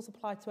clear the rules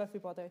apply to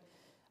everybody.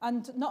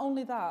 And not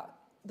only that,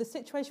 the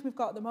situation we've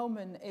got at the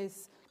moment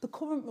is the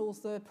current rules,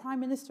 the Prime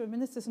Minister and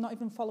Ministers are not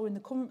even following the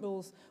current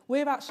rules.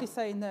 We're actually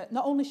saying that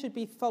not only should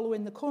be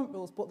following the current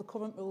rules, but the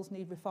current rules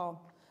need reform.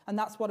 And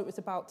that's what it was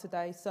about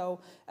today.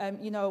 So,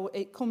 you know,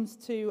 it comes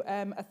to,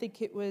 I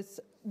think it was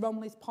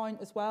Romney's point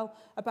as well,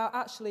 about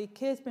actually,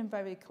 Keir's been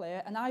very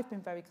clear, and I've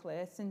been very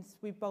clear since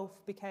we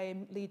both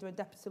became leader and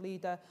deputy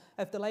leader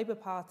of the Labour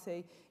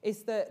Party,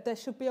 is that there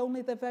should be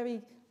only the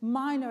very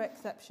minor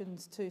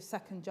exceptions to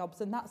second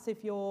jobs, and that's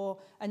if you're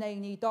an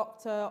A&E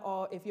doctor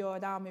or if you're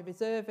an army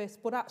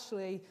reservist, but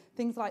actually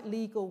things like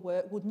legal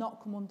work would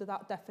not come under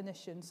that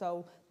definition.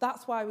 So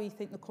that's why we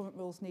think the current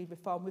rules need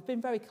reform. We've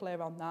been very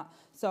clear on that.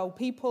 So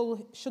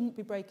people shouldn't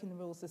be breaking the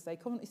rules as they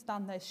currently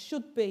stand. There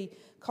should be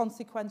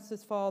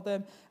consequences for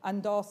them,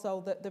 and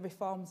also that the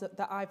reforms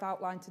that I've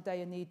outlined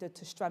today are needed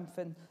to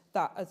strengthen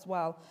that as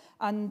well.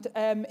 And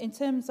in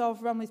terms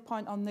of Romney's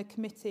point on the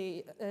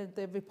committee,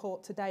 the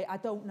report today, I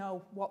don't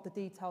know what the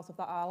details of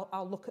that are.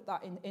 I'll look at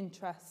that in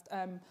interest.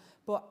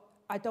 But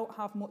I don't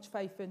have much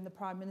faith in the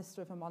Prime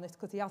Minister, if I'm honest,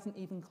 because he hasn't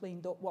even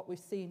cleaned up what we've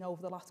seen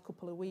over the last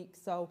couple of weeks.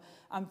 So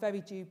I'm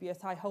very dubious.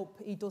 I hope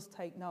he does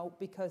take note,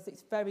 because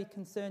it's very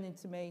concerning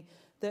to me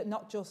that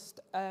not just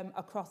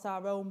across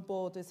our own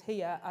borders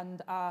here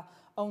and our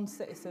own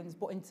citizens,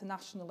 but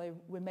internationally,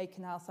 we're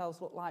making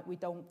ourselves look like we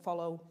don't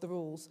follow the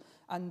rules.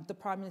 And the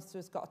Prime Minister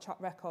has got a track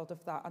record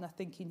of that, and I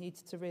think he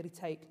needs to really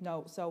take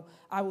note. So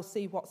I will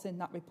see what's in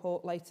that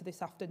report later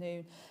this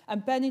afternoon.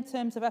 And Ben, in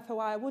terms of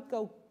FOI,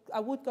 I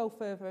would go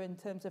further in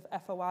terms of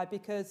FOI,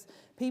 because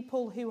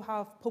people who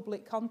have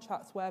public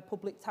contracts where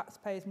public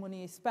taxpayers'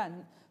 money is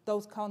spent,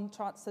 those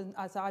contracts, and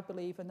as I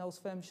believe, and those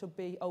firms should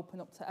be open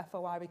up to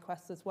FOI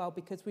requests as well,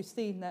 because we've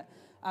seen that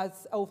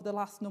as over the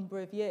last number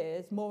of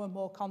years, more and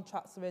more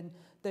contracts are in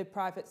the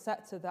private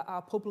sector that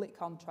are public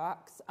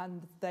contracts,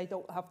 and they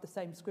don't have the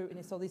same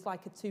scrutiny. So there's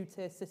like a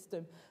two-tier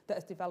system that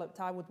has developed.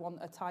 I would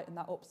want to tighten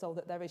that up so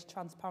that there is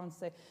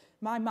transparency.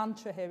 My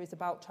mantra here is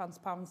about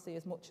transparency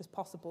as much as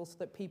possible, so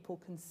that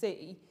people can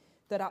see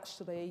that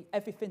actually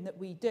everything that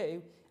we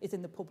do is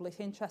in the public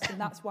interest. And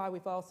that's why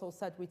we've also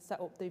said we'd set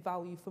up the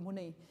value for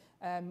money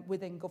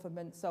within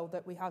government, so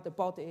that we had a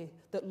body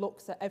that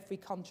looks at every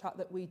contract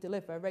that we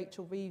deliver.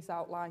 Rachel Reeves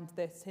outlined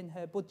this in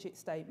her budget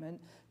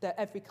statement, that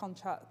every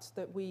contract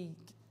that we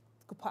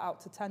put out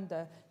to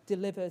tender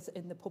delivers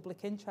in the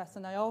public interest.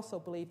 And I also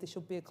believe there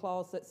should be a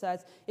clause that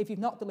says if you've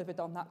not delivered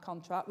on that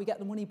contract, we get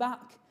the money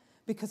back.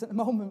 Because at the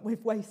moment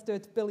we've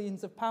wasted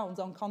billions of pounds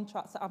on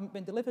contracts that haven't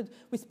been delivered.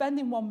 We're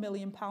spending £1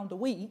 million a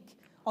week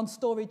on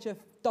storage of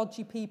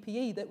dodgy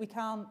PPE that we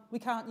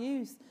can't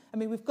use. I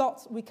mean,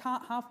 we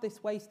can't have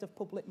this waste of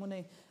public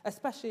money,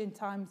 especially in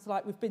times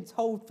like we've been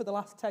told for the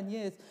last 10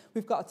 years,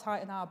 we've got to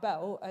tighten our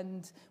belt,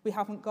 and we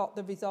haven't got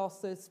the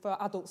resources for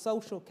adult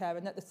social care.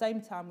 And at the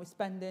same time, we're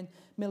spending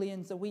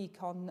millions a week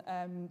on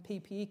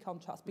PPE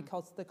contracts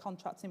because the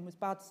contracting was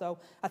bad. So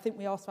I think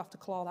we also have to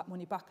claw that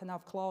money back and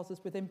have clauses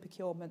within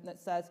procurement that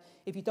says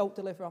if you don't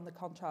deliver on the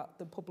contract,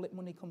 the public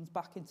money comes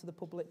back into the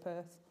public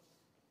purse.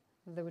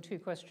 There were two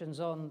questions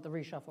on the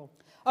reshuffle.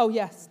 Oh,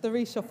 yes, the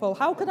reshuffle.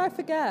 How could I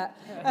forget?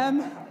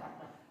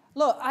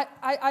 Look,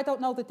 I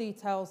don't know the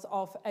details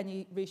of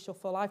any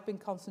reshuffle. I've been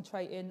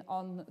concentrating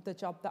on the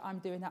job that I'm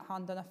doing at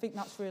hand, and I think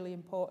that's really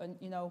important.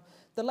 You know,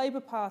 the Labour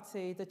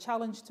Party, the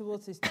challenge to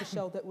us is to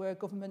show that we're a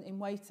government in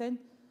waiting,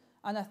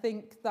 and I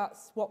think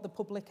that's what the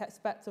public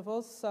expect of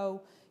us.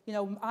 So, you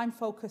know, I'm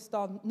focused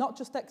on not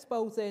just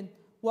exposing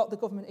what the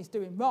government is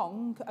doing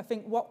wrong. I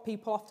think what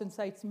people often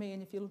say to me,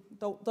 and if you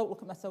don't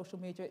look at my social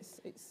media,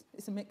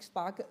 it's a mixed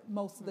bag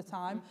most of the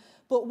time.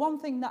 But one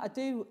thing that I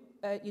do,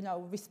 you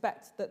know,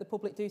 respect that the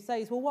public do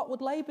say is, well, what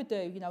would Labour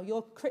do? You know,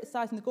 you're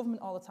criticising the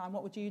government all the time.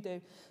 What would you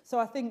do? So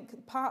I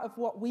think part of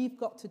what we've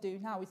got to do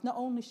now is not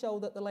only show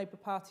that the Labour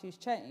Party has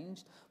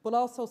changed, but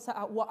also set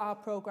out what our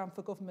programme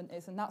for government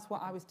is. And that's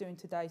what I was doing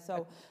today.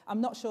 So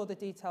I'm not sure the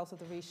details of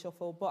the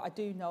reshuffle, but I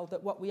do know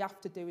that what we have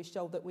to do is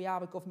show that we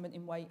are a government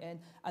in waiting,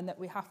 and that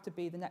we have to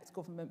be the next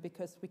government,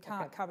 because we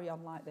can't carry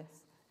on like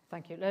this.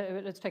 Thank you.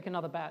 Let's take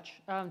another batch.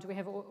 Do we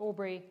have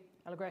Aubrey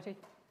Allegretti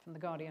from The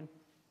Guardian?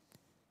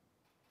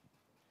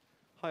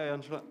 Hi,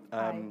 Angela.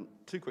 Hi.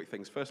 Two quick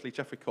things. Firstly,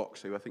 Geoffrey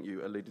Cox, who I think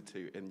you alluded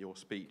to in your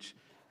speech,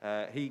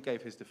 he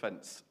gave his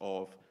defence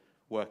of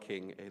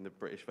working in the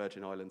British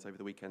Virgin Islands over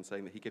the weekend,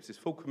 saying that he gives his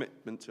full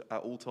commitment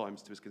at all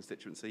times to his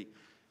constituency,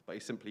 but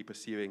he's simply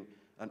pursuing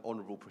an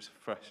honourable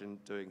profession,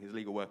 doing his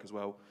legal work as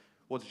well.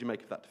 What did you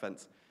make of that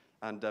defence?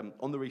 And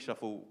on the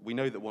reshuffle, we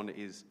know that one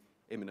is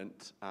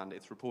imminent, and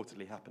it's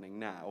reportedly happening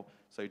now.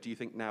 So do you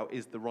think now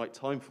is the right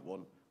time for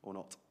one or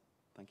not?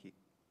 Thank you.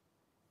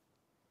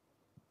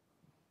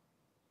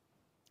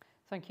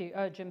 Thank you.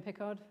 Jim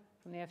Pickard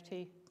from the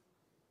FT.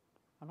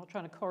 I'm not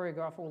trying to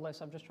choreograph all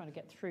this. I'm just trying to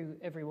get through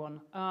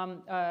everyone.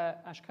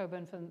 Ash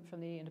Coburn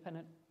from the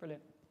Independent.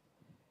 Brilliant.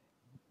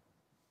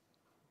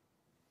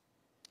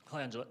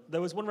 Hi, Angela.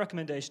 There was one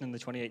recommendation in the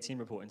 2018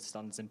 report into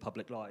Standards in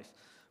Public Life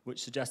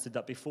which suggested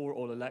that before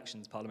all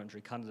elections, parliamentary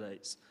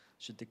candidates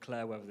should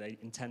declare whether they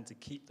intend to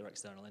keep their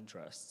external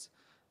interests.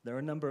 There are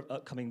a number of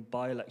upcoming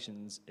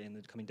by-elections in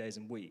the coming days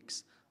and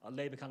weeks. Are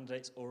Labour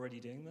candidates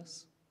already doing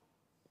this?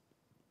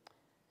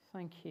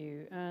 Thank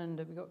you. And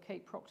we've got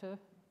Kate Proctor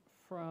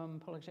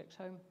from Politics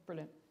Home.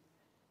 Brilliant.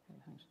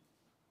 Thanks.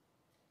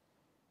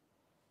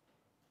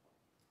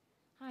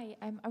 Hi,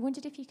 I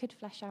wondered if you could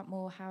flesh out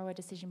more how a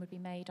decision would be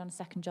made on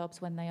second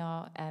jobs when they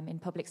are in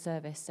public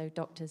service, so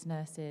doctors,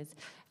 nurses.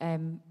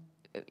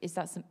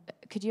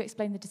 Could you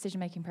explain the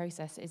decision-making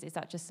process? Is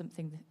that just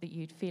something that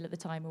you'd feel at the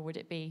time, or would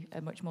it be a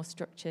much more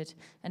structured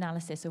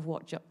analysis of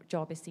what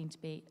job is seen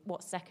to be,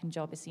 what second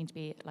job is seen to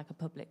be like a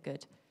public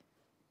good?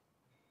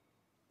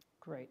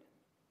 Great.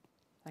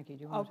 Thank you.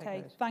 Do you want to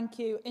take those? Thank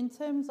you. In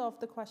terms of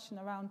the question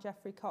around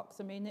Geoffrey Cox,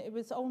 I mean, it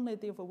was only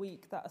the other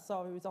week that I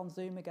saw he was on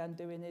Zoom again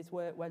doing his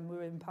work when we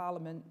were in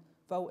Parliament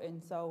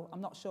voting, so I'm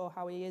not sure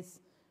how he is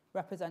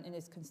representing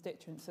his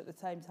constituents at the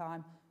same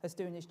time as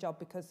doing his job,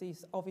 because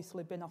he's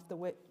obviously been off the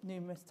whip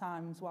numerous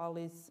times while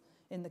he's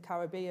in the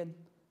Caribbean.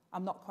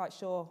 I'm not quite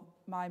sure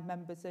my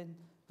members in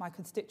my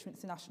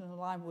constituents in National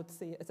Line would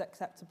see it as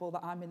acceptable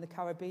that I'm in the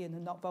Caribbean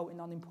and not voting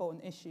on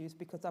important issues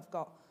because I've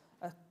got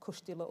a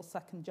cushy little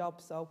second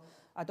job. So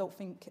I don't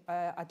think,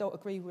 I don't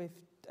agree with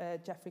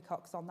Geoffrey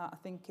Cox on that. I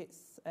think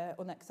it's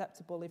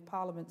unacceptable if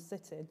Parliament's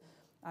sitting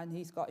and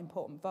he's got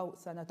important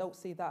votes, and I don't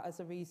see that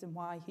as a reason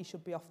why he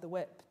should be off the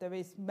whip. There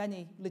is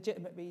many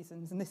legitimate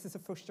reasons, and this is a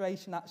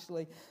frustration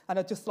actually, and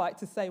I'd just like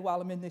to say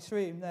while I'm in this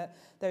room that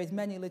there is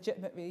many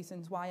legitimate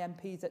reasons why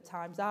MPs at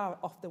times are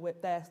off the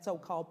whip. They're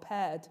so-called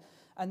paired,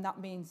 and that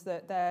means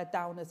that they're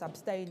down as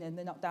abstaining,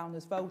 they're not down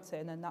as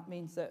voting, and that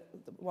means that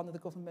one of the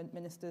government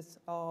ministers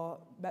or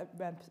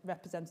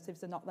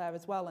representatives are not there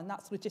as well, and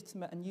that's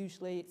legitimate, and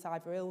usually it's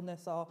either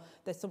illness or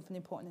there's something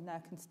important in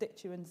their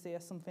constituency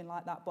or something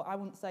like that. But I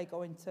wouldn't say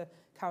going to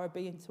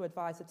Caribbean to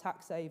advise a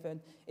tax haven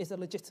is a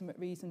legitimate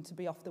reason to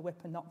be off the whip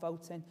and not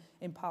voting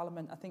in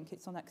Parliament. I think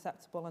it's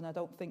unacceptable, and I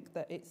don't think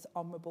that it's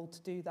honourable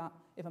to do that,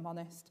 if I'm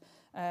honest.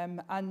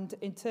 And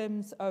in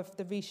terms of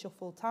the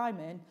reshuffle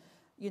timing,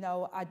 you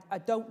know, I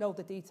don't know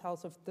the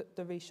details of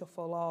the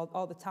reshuffle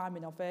or the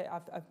timing of it.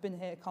 I've been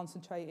here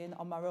concentrating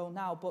on my role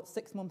now, but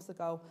 6 months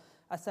ago,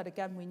 I said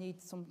again, we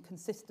need some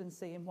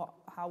consistency in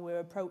how we're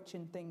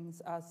approaching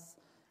things as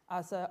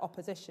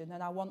opposition,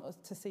 and I want us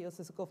to see us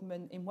as a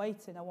government in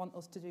waiting. I want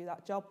us to do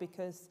that job,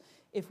 because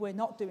if we're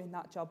not doing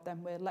that job,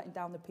 then we're letting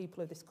down the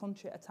people of this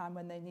country at a time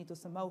when they need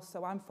us the most.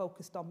 So I'm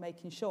focused on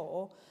making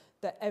sure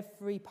that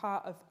every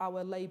part of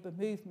our Labour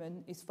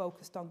movement is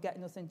focused on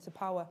getting us into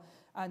power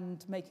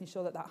and making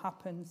sure that that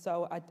happens.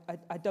 So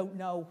I don't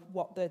know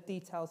what the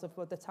details of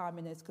what the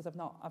timing is, because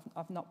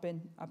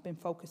I've been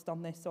focused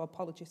on this, so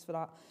apologies for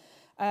that.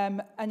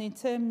 And in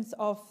terms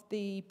of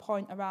the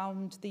point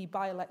around the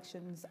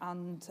by-elections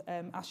and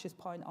Ash's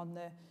point on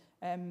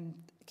the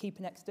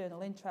keeping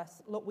external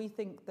interests, look, we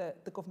think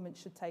that the government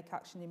should take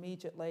action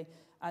immediately,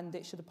 and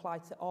it should apply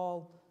to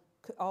all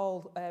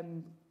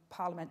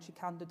parliamentary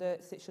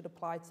candidates. It should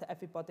apply to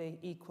everybody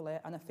equally,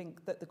 and I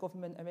think that the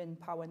government are in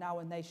power now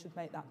and they should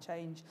make that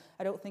change.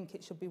 I don't think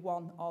it should be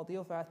one or the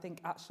other. I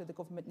think actually the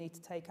government needs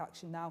to take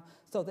action now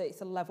so that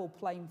it's a level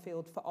playing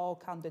field for all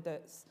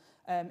candidates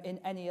in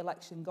any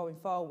election going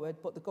forward.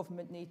 But the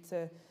government need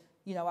to,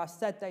 you know, I've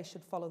said they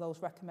should follow those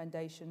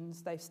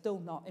recommendations. They've still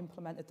not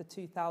implemented the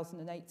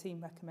 2018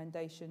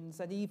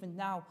 recommendations, and even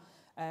now,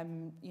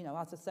 you know,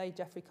 as I say,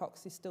 Geoffrey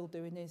Cox is still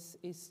doing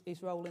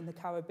his role in the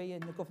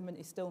Caribbean. The government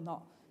is still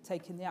not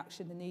taking the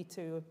action they need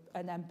to.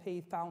 An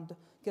MP found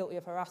guilty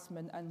of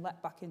harassment and let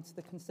back into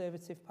the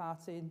Conservative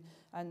Party,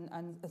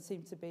 and it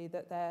seemed to be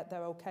that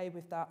they're okay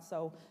with that.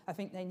 So I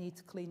think they need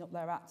to clean up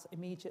their act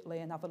immediately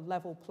and have a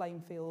level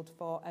playing field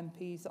for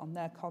MPs on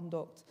their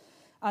conduct.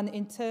 And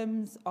in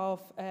terms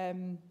of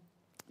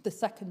the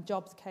second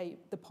jobs,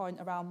 Kate, the point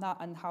around that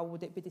and how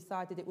would it be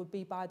decided, it would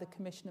be by the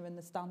Commissioner and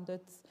the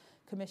Standards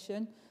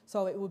Commission.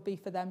 So it would be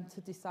for them to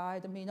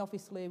decide. I mean,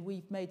 obviously,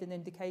 we've made an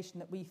indication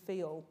that we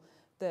feel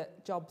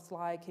that jobs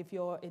like if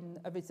you're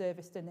a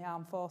reservist in the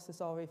armed forces,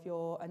 or if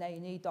you're an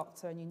A&E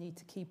doctor and you need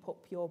to keep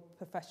up your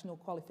professional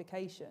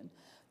qualification,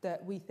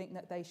 that we think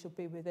that they should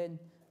be within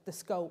the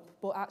scope.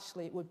 But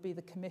actually it would be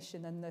the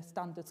Commission and the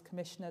Standards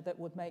Commissioner that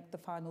would make the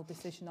final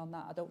decision on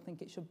that. I don't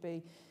think it should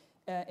be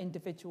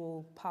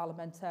individual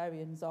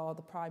parliamentarians or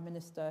the Prime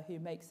Minister who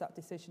makes that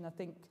decision. I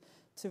think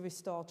to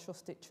restore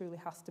trust, it truly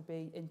has to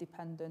be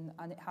independent,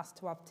 and it has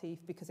to have teeth,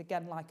 because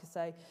again, like I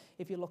say,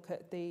 if you look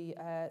at the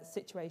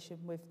situation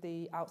with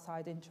the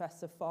outside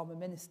interests of former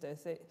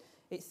ministers,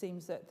 it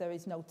seems that there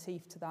is no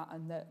teeth to that,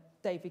 and that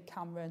David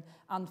Cameron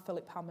and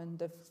Philip Hammond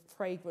have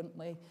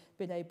flagrantly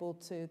been able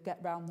to get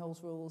round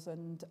those rules,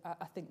 and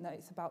I think that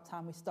it's about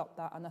time we stop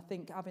that. And I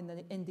think having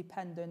the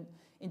independent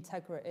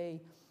integrity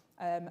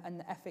and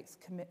the Ethics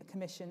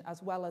Commission,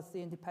 as well as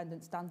the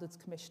Independent Standards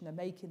Commissioner,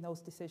 making those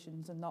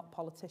decisions and not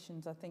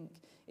politicians, I think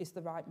is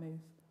the right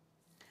move.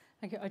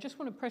 Thank you. I just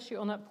want to press you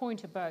on that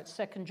point about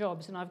second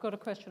jobs, and I've got a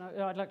question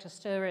I'd like to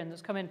stir in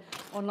that's come in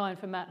online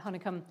from Matt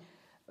Honeycomb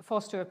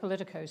Foster of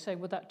Politico, saying,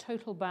 would that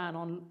total ban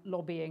on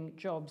lobbying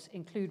jobs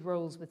include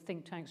roles with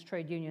think tanks,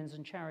 trade unions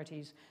and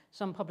charities?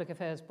 Some public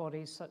affairs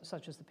bodies,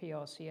 such as the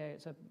PRCA,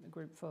 it's a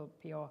group for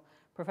PR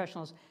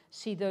professionals,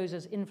 see those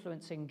as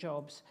influencing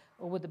jobs,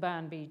 or would the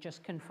ban be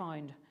just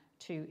confined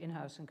to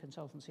in-house and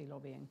consultancy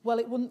lobbying? Well,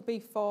 it wouldn't be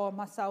for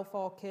myself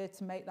or Keir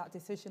to make that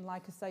decision.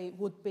 Like I say, it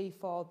would be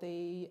for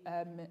the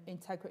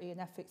Integrity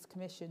and Ethics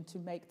Commission to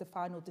make the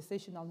final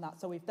decision on that.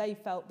 So if they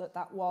felt that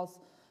that was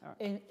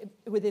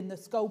within the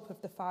scope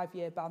of the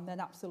 5-year ban, then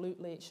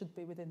absolutely it should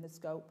be within the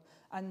scope.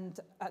 And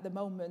at the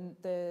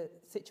moment, the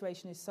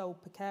situation is so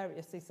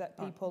precarious is that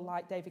people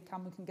like David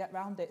Cameron can get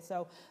around it.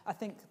 So I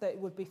think that it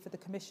would be for the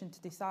Commission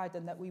to decide,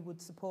 and that we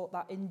would support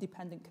that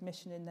independent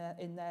commission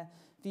in their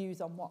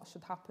views on what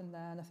should happen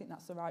there. And I think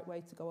that's the right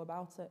way to go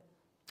about it.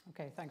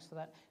 Okay, thanks for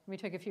that. Let me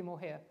take a few more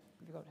here.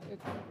 Have you got here?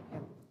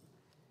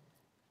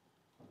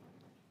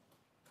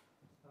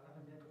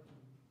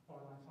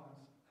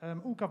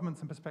 All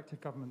governments and prospective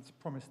governments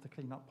promise to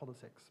clean up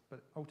politics, but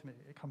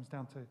ultimately it comes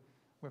down to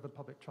whether the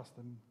public trust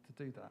them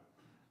to do that.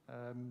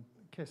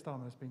 Keir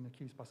Starmer has been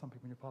accused by some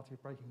people in your party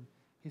of breaking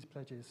his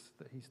pledges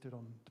that he stood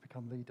on to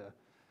become leader.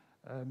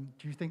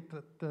 Do you think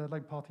that the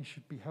Labour Party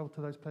should be held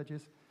to those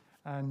pledges?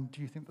 And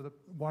do you think that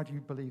why do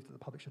you believe that the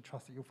public should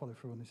trust that you'll follow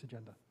through on this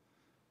agenda?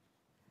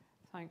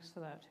 Thanks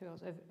for that. Who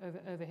else?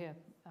 Over here.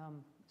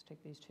 Let's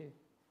take these two.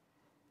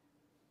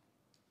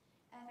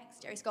 Thanks,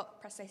 Jerry Scott,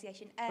 Press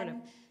Association.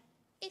 Brilliant.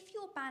 If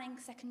you're banning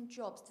second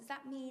jobs, does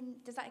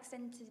that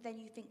extend to then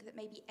you think that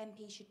maybe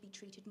MPs should be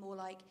treated more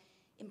like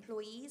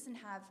employees and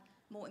have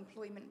more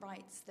employment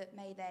rights that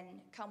may then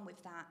come with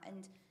that?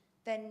 And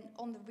then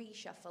on the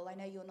reshuffle, I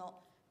know you're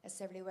not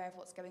necessarily aware of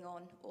what's going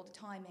on or the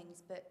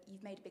timings, but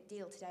you've made a big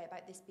deal today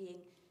about this being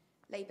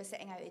Labour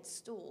setting out its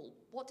stall.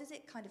 What does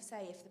it kind of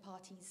say if the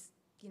party's,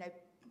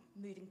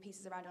 moving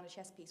pieces around on a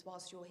chess piece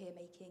whilst you're here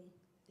making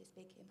this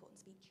big, important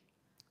speech?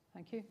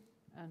 Thank you.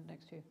 And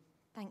next to you.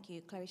 Thank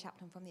you. Chloe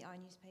Chaplin from the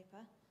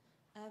iNewspaper.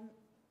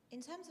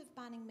 In terms of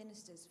banning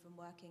ministers from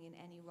working in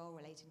any role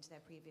relating to their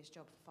previous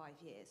job for 5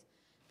 years,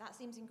 that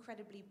seems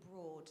incredibly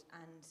broad,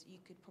 and you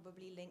could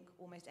probably link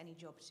almost any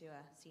job to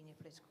a senior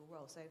political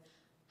role. So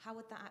how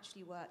would that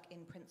actually work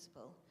in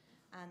principle?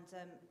 And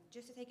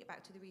just to take it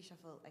back to the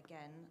reshuffle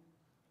again,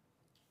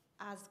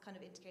 as kind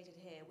of indicated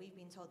here, we've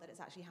been told that it's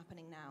actually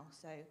happening now.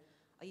 So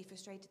are you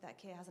frustrated that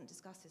Keir hasn't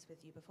discussed this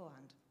with you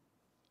beforehand?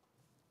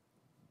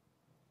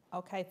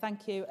 Okay,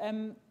 thank you.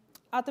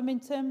 Adam, in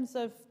terms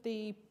of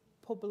the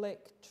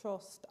public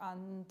trust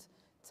and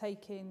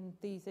taking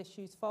these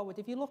issues forward,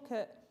 if you look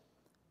at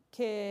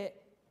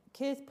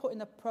Keir's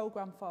putting a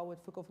programme forward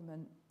for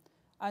government,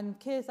 and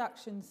Keir's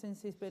actions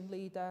since he's been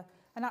leader,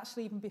 and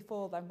actually even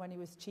before then when he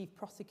was chief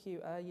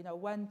prosecutor,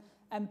 when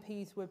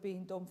MPs were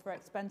being done for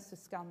expenses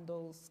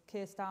scandals,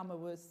 Keir Starmer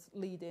was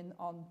leading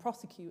on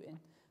prosecuting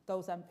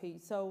those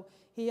MPs. So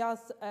he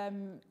has,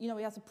 he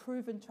has a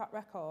proven track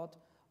record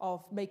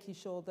of making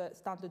sure that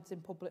standards in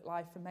public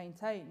life are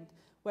maintained.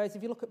 Whereas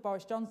if you look at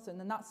Boris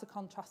Johnson, and that's the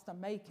contrast I'm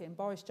making,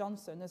 Boris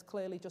Johnson has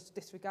clearly just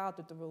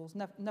disregarded the rules,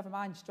 never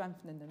mind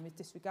strengthening them, he's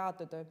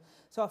disregarded them.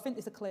 So I think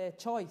there's a clear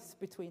choice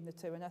between the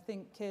two, and I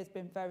think Keir's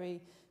been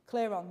very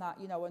clear on that,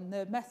 and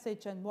the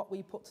message and what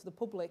we put to the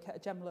public at a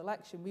general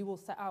election, we will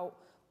set out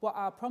what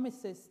our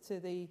promises to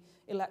the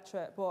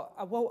electorate, but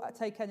I won't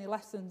take any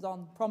lessons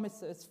on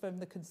promises from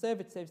the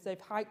Conservatives. They've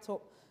hiked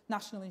up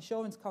national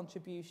insurance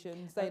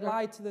contributions, they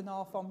lied to the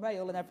North on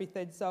rail and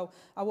everything, so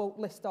I won't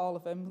list all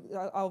of them,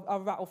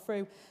 I'll rattle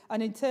through.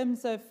 And in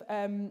terms of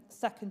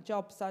second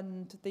jobs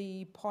and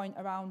the point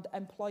around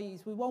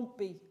employees, we won't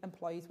be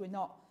employees, we're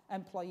not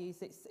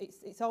employees.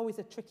 It's always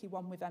a tricky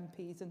one with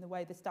MPs and the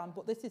way they stand,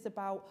 but this is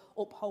about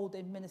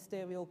upholding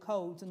ministerial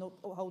codes and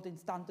upholding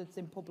standards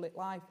in public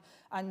life,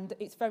 and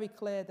it's very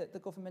clear that the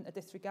government are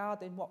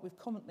disregarding what we've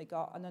currently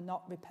got and are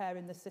not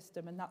repairing the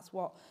system, and that's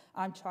what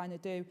I'm trying to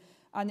do.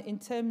 And in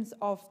terms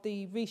of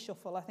the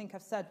reshuffle, I think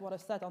I've said what I've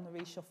said on the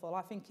reshuffle.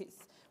 I think it's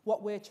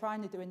what we're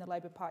trying to do in the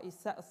Labour Party is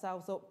set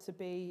ourselves up to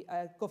be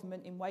a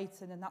government in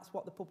waiting, and that's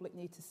what the public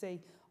need to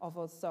see of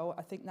us. So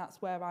I think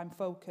that's where I'm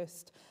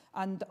focused.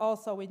 And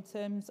also in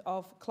terms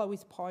of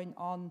Chloe's point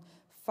on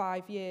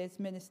 5 years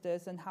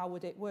ministers and how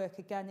would it work,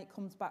 again, it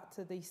comes back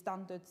to the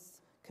standards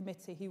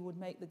committee who would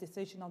make the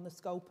decision on the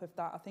scope of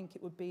that. I think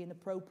it would be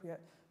inappropriate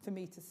for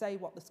me to say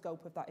what the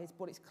scope of that is,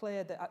 but it's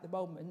clear that at the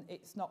moment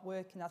it's not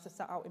working. As I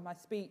set out in my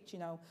speech,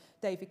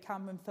 David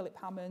Cameron, Philip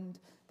Hammond,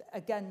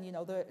 again,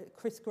 the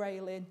Chris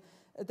Grayling,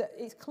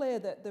 it's clear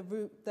that the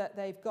route that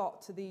they've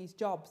got to these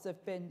jobs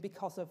have been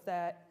because of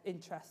their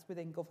interest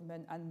within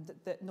government, and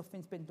that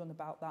nothing's been done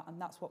about that, and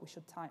that's what we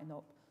should tighten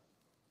up.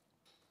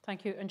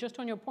 Thank you. And just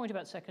on your point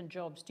about second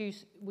jobs,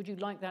 would you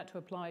like that to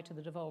apply to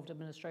the devolved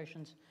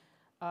administrations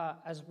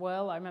as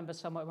well? I remember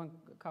somewhere when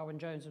Carwyn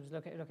Jones was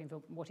looking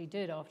for what he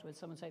did afterwards,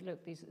 someone said, look,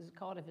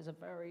 Cardiff is a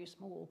very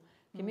small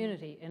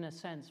community in a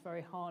sense,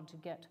 very hard to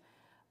get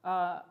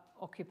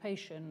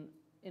occupation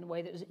in a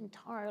way that is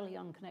entirely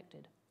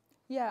unconnected.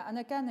 Yeah, and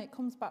again, it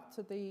comes back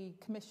to the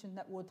commission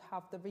that would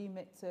have the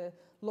remit to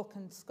look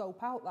and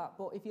scope out that.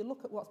 But if you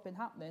look at what's been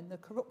happening, the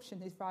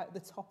corruption is right at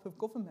the top of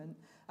government,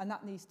 and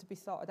that needs to be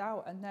sorted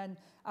out. And then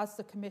as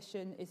the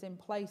commission is in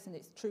place and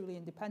it's truly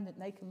independent,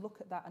 they can look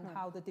at that and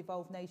how the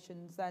devolved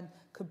nations then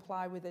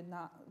comply within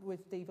that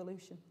with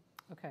devolution.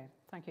 Okay,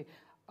 thank you.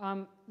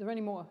 Are there any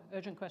more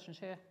urgent questions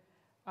here?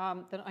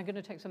 Then I'm going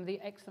to take some of the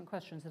excellent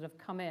questions that have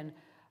come in.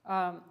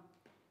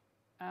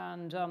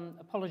 And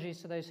apologies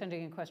to those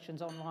sending in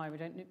questions online. We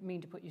don't mean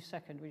to put you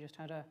second. We just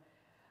had a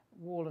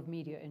wall of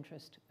media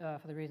interest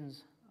for the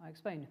reasons I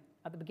explained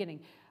at the beginning.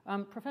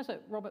 Professor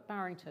Robert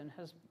Barrington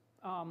has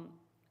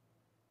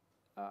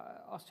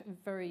asked a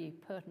very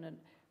pertinent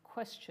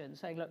question,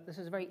 saying, look, this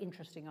is a very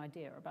interesting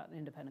idea about an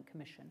independent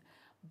commission,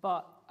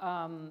 but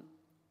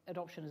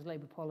adoption as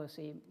Labour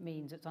policy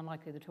means it's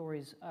unlikely the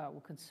Tories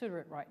will consider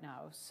it right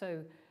now.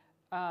 So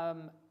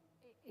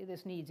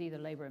this needs either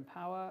Labour in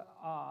power,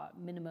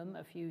 minimum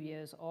a few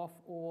years off,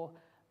 or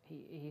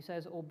he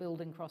says, or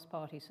building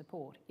cross-party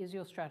support. Is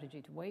your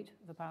strategy to wait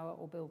for power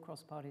or build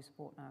cross-party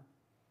support now?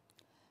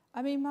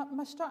 I mean,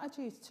 my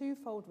strategy is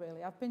twofold,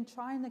 really. I've been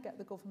trying to get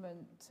the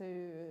government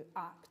to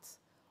act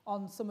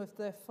on some of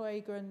the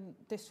flagrant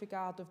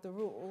disregard of the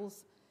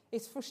rules.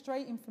 It's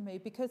frustrating for me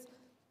because,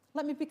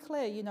 let me be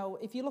clear, you know,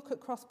 if you look at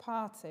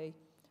cross-party,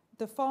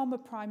 the former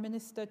Prime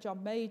Minister,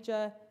 John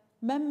Major,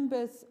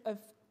 members of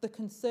the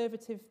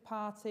Conservative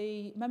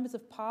Party, members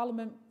of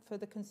Parliament for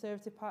the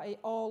Conservative Party,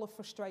 all are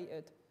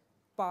frustrated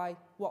by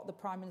what the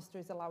Prime Minister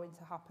is allowing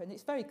to happen.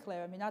 It's very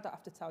clear. I mean, I don't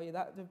have to tell you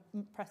that.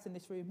 The press in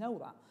this room know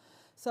that.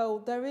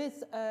 So there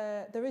is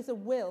a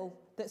will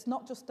that's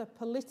not just a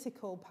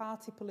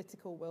party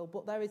political will,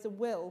 but there is a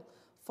will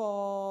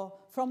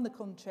from the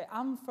country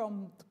and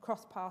from the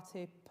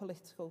cross-party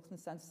political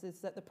consensus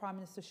that the Prime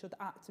Minister should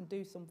act and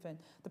do something.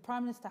 The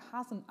Prime Minister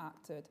hasn't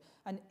acted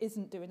and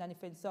isn't doing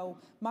anything. So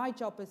my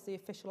job as the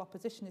official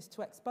opposition is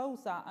to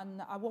expose that,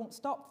 and I won't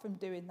stop from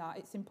doing that.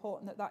 It's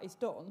important that that is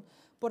done.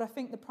 But I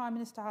think the Prime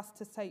Minister has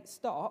to take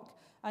stock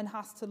and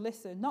has to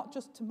listen, not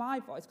just to my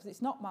voice, because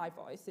it's not my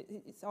voice,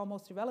 it's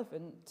almost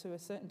irrelevant to a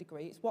certain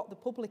degree. It's what the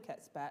public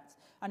expects,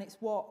 and it's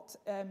what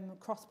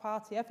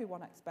cross-party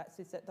everyone expects,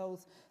 is that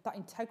that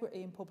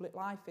integrity in public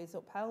life is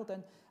upheld.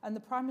 And the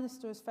Prime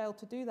Minister has failed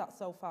to do that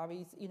so far.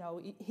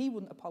 He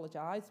wouldn't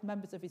apologise.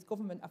 Members of his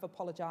government have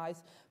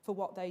apologised for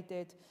what they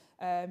did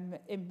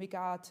in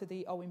regard to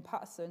the Owen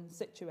Paterson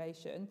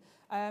situation.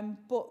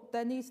 But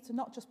there needs to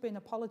not just be an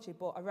apology,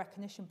 but a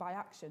recognition by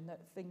action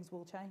that things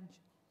will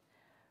change.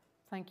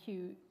 Thank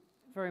you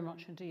very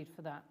much indeed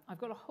for that. I've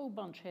got a whole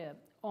bunch here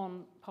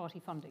on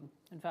party funding,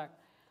 in fact,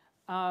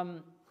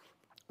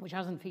 which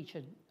hasn't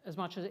featured as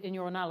much as in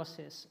your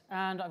analysis.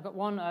 And I've got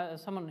one,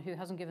 someone who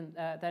hasn't given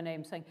their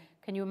name, saying,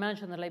 can you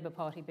imagine the Labour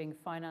Party being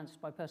financed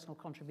by personal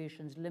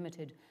contributions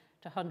limited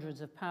to hundreds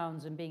of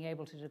pounds and being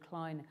able to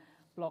decline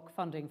block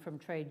funding from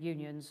trade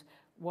unions?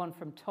 One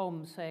from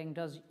Tom saying,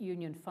 does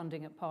union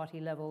funding at party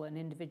level and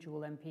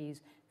individual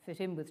MPs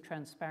fit in with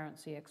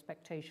transparency,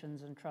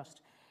 expectations and trust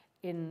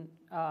in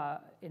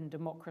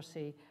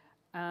democracy?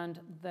 And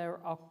there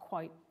are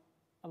quite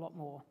a lot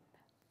more.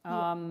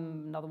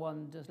 Another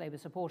one, does Labour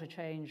support a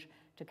change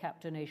to cap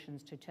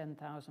donations to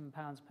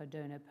 £10,000 per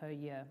donor per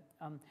year?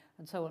 And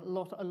so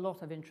a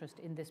lot of interest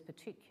in this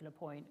particular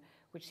point,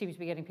 which seems to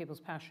be getting people's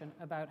passion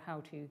about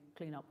how to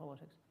clean up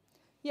politics.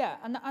 Yeah,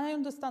 and I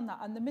understand that.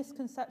 And the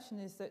misconception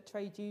is that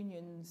trade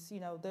unions, you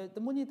know,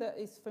 the money that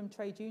is from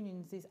trade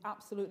unions is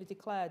absolutely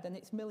declared, and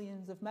it's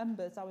millions of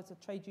members. I was a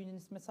trade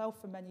unionist myself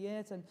for many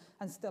years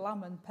and still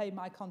am, and pay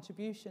my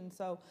contribution.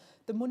 So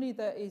the money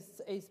that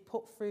is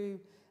put through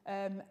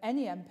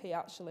any MP,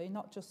 actually,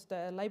 not just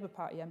Labour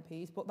Party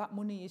MPs, but that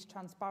money is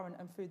transparent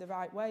and through the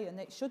right way. And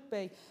it should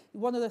be.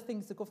 One of the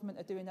things the government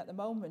are doing at the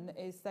moment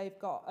is they've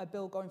got a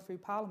bill going through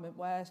Parliament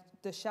where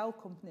the shell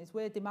companies,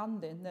 we're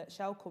demanding that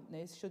shell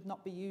companies should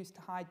not be used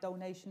to hide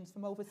donations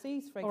from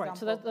overseas, for example. All right,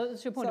 so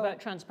that's your point about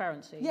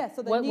transparency. Yeah,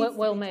 so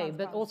well made,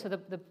 but also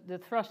the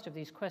thrust of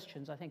these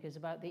questions, I think, is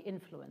about the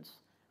influence,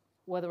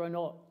 whether or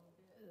not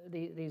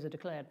these are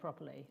declared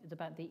properly. It's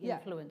about the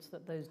influence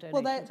that those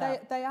donations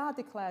have. They are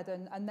declared,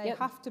 and they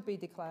have to be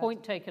declared.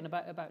 Point taken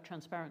about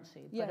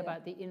transparency, but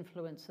about the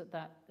influence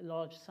that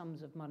large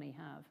sums of money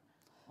have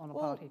on a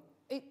party.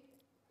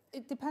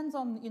 It depends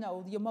on, you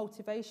know, your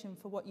motivation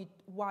for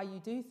why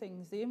you do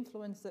things. The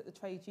influence that the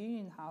trade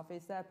union have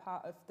is they're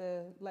part of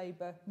the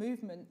Labour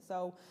movement.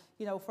 So,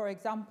 you know, for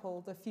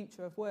example, the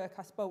future of work,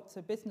 I spoke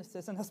to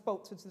businesses and I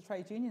spoke to the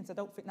trade unions. I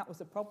don't think that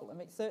was a problem.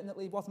 It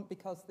certainly wasn't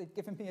because they'd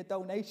given me a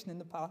donation in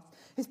the past.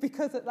 It's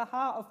because at the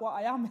heart of what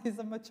I am is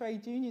I'm a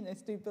trade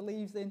unionist who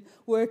believes in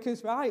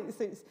workers'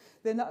 rights.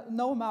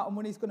 No amount of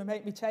money is going to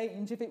make me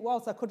change. If it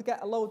was, I could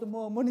get a load of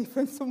more money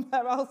from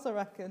somewhere else, I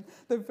reckon,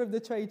 than from the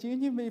trade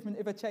union movement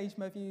if I changed changed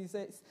my views.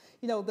 It's,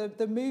 you know,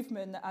 the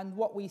movement and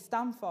what we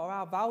stand for,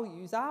 our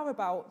values, are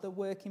about the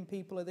working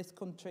people of this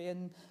country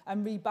and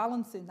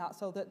rebalancing that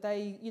so that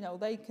they, you know,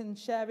 they can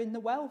share in the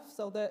wealth,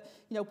 so that,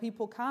 you know,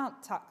 people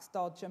can't tax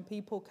dodge and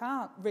people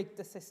can't rig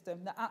the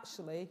system, that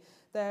actually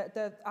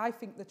I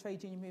think the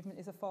trade union movement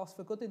is a force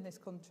for good in this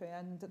country,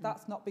 and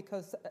that's not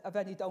because of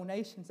any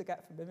donations I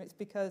get from them. It's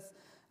because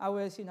I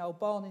was, you know,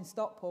 born in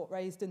Stockport,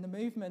 raised in the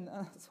movement,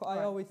 and that's what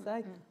I always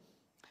say.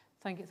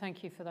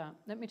 Thank you for that.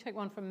 Let me take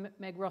one from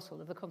Meg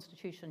Russell of the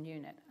Constitution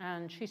Unit,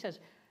 and she says,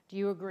 do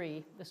you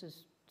agree, this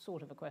is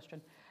sort of a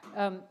question,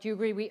 do you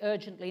agree we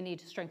urgently need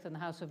to strengthen the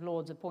House of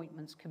Lords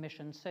Appointments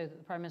Commission so that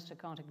the Prime Minister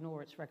can't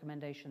ignore its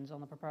recommendations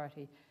on the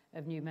propriety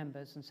of new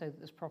members, and so that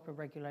there's proper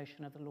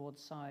regulation of the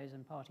Lords' size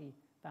and party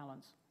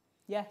balance?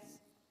 Yes.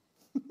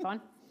 Fine,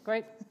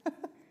 great.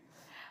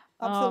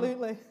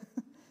 Absolutely.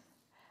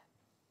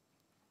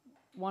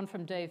 One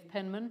from Dave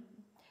Penman.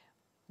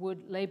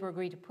 Would Labour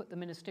agree to put the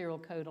ministerial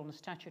code on a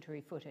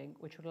statutory footing,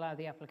 which would allow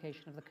the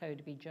application of the code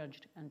to be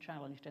judged and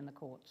challenged in the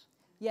courts?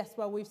 Yes,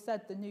 well, we've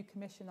said the new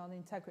Commission on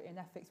Integrity and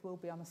Ethics will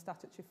be on a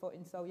statutory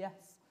footing, so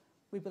yes,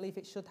 we believe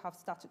it should have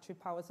statutory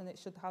powers and it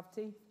should have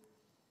teeth.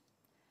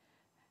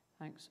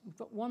 Thanks. We've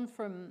got one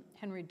from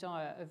Henry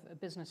Dyer of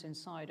Business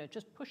Insider,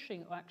 just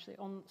pushing actually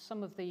on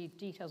some of the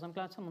details. I'm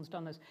glad someone's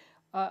done this.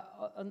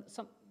 On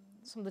some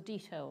of the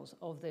details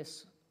of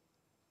this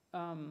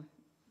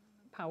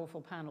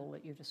powerful panel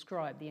that you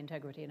described, the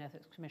Integrity and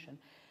Ethics Commission.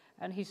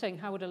 And he's saying,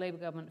 how would a Labour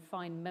government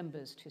find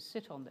members to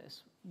sit on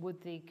this?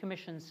 Would the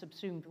Commission's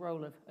subsumed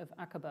role of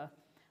ACABA,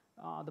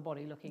 the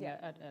body looking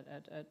at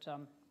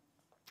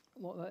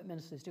what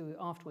ministers do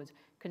afterwards,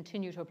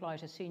 continue to apply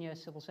to senior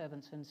civil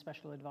servants and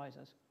special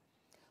advisors?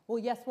 Well,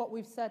 yes, what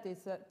we've said is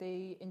that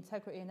the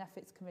Integrity and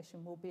Ethics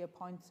Commission will be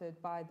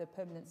appointed by the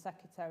Permanent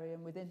Secretary,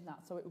 and within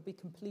that, so it will be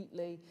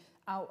completely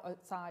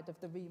outside of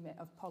the remit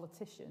of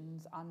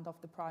politicians and of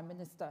the Prime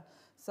Minister.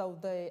 So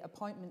the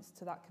appointments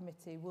to that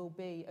committee will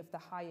be of the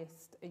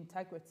highest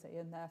integrity,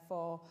 and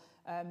therefore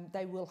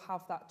they will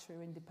have that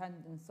true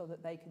independence so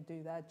that they can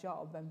do their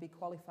job and be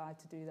qualified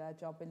to do their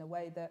job in a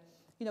way that,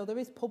 you know, there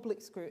is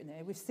public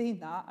scrutiny. We've seen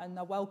that, and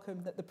I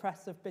welcome that the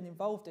press have been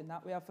involved in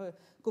that. We have a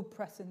good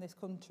press in this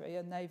country,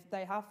 and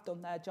they have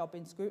done their job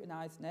in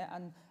scrutinising it,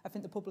 and I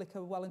think the public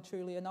are well and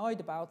truly annoyed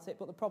about it.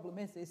 But the problem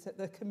is that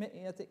the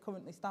committee, as it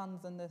currently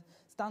stands, and the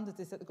standard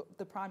is that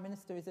the Prime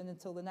Minister is in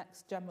until the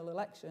next general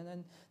election,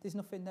 and there's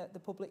nothing that the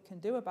public can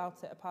do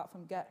about it apart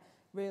from get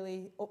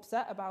really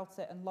upset about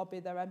it and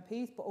lobby their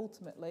MPs, but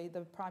ultimately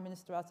the Prime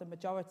Minister has a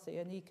majority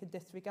and he can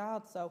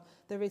disregard. So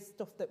there is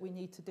stuff that we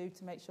need to do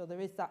to make sure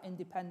there is that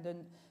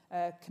independent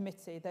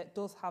committee that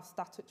does have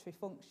statutory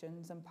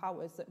functions and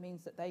powers, that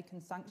means that they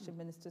can sanction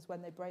ministers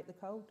when they break the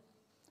code.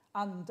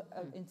 And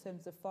in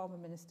terms of former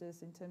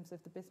ministers, in terms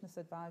of the Business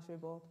Advisory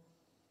Board.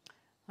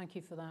 Thank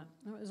you for that.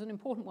 There's an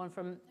important one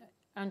from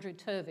Andrew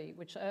Turvey,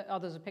 which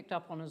others have picked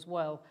up on as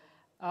well,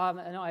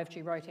 and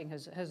IFG Writing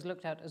has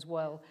looked at as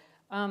well.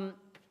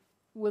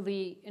 Will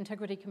the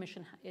Integrity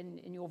Commission,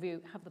 in your view,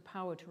 have the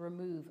power to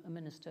remove a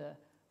minister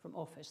from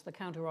office? The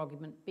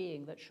counter-argument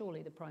being that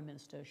surely the Prime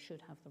Minister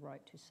should have the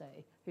right to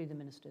say who the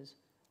ministers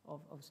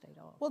of state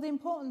are. Well, the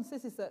importance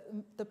is that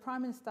the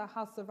Prime Minister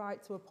has the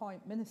right to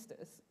appoint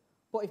ministers,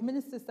 but if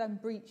ministers then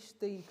breach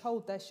the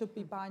code, there should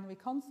be binary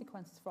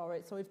consequences for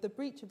it. So if the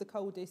breach of the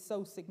code is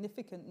so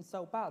significant and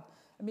so bad,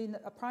 I mean,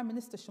 a Prime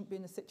Minister shouldn't be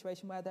in a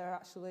situation where they're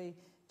actually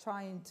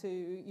trying to,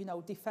 you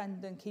know,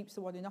 defend and keep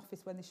someone in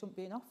office when they shouldn't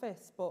be in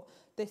office. But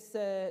this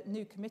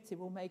new committee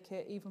will make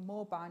it even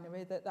more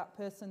binary, that that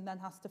person then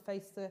has to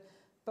face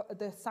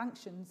the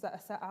sanctions that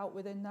are set out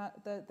within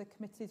the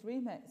committee's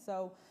remit.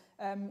 So,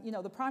 you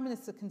know, the Prime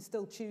Minister can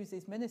still choose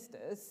his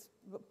ministers,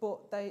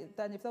 but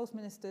then if those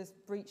ministers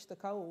breach the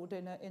code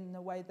in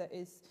a way that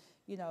is,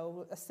 you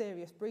know, a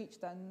serious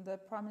breach, then the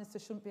Prime Minister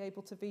shouldn't be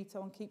able to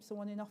veto and keep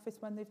someone in office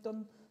when they've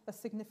done a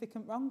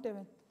significant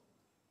wrongdoing.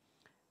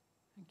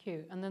 Thank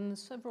you. And then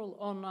there's several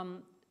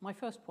on my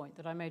first point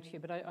that I made to you,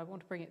 but I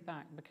want to bring it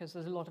back because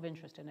there's a lot of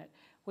interest in it,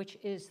 which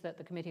is that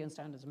the Committee on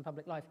Standards in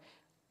Public Life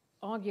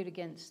argued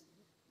against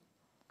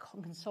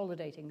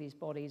consolidating these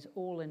bodies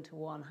all into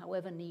one,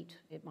 however neat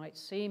it might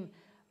seem,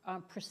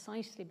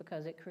 precisely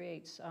because it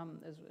creates,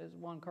 as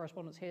one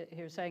correspondent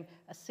here is saying,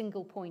 a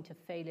single point of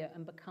failure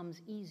and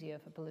becomes easier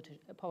for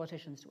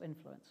politicians to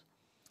influence.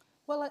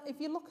 Well, if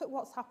you look at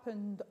what's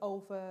happened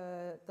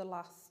over the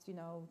last, you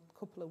know,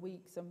 couple of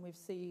weeks, and we've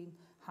seen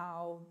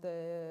how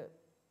the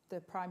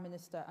Prime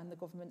Minister and the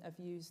government have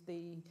used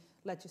the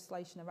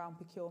legislation around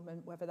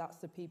procurement, whether that's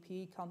the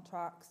PPE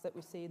contracts that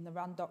we see in the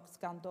Randox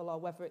scandal, or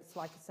whether it's,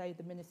 like I say,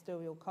 the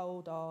ministerial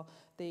code or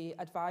the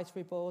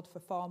advisory board for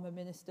former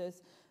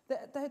ministers,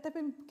 they've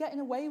been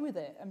getting away with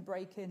it and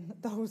breaking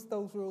those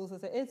rules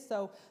as it is.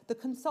 So the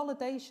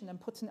consolidation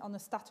and putting it on a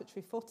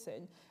statutory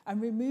footing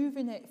and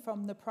removing it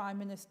from the Prime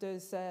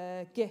Minister's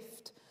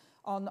gift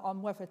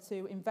on whether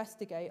to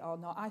investigate or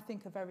not, I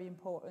think are very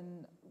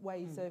important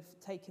ways of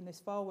taking this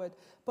forward.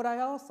 But I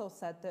also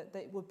said that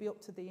it would be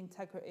up to the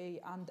Integrity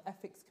and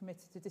Ethics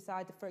Committee to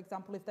decide, for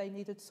example, if they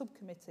needed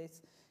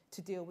subcommittees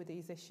to deal with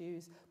these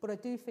issues. But I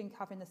do think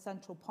having a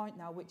central point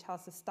now, which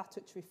has a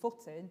statutory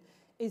footing,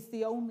 is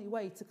the only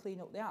way to clean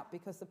up the act,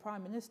 because the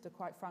Prime Minister,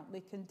 quite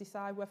frankly, can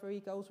decide whether he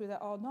goes with it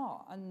or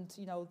not. And,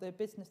 you know, the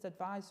Business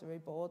Advisory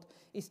Board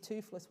is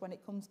toothless when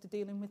it comes to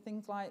dealing with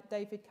things like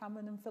David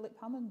Cameron and Philip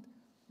Hammond.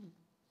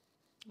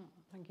 Oh,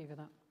 thank you for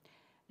that.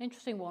 An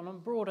interesting one on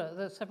broader,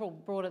 there's several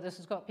broader, this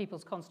has got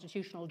people's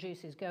constitutional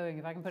juices going,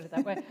 if I can put it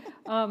that way.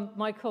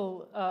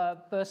 Michael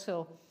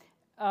Bursill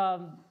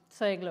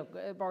saying,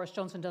 look, Boris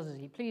Johnson does as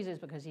he pleases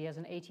because he has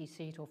an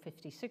 80-seat or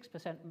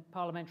 56%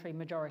 parliamentary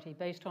majority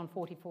based on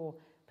 44%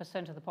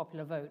 of the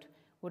popular vote.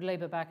 Would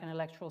Labour back an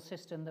electoral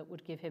system that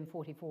would give him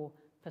 44%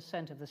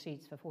 of the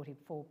seats for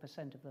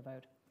 44% of the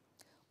vote?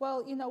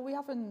 Well, you know, we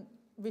haven't,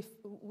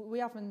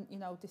 you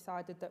know,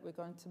 decided that we're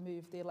going to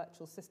move the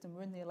electoral system.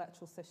 We're in the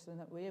electoral system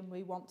that we're in.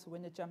 We want to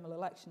win a general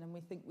election, and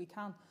we think we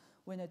can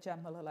win a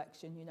general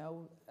election, you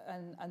know,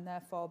 and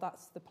therefore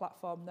that's the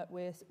platform that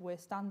we're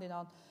standing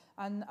on.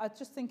 And I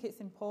just think it's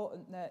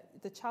important that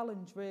the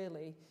challenge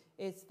really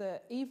is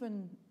that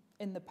even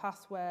in the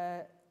past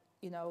where,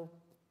 you know,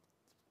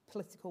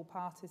 political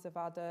parties have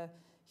had a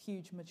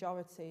huge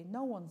majority,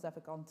 no one's ever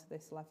gone to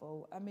this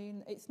level. I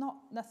mean, it's not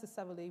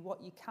necessarily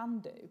what you can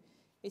do,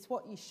 it's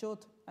what you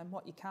should and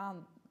what you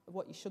can't,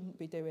 what you shouldn't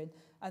be doing.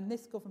 And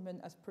this government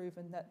has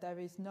proven that there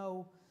is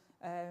no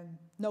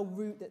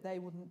route that they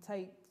wouldn't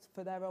take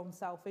for their own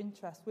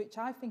self-interest, which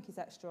I think is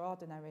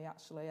extraordinary,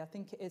 actually. I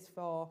think it is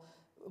for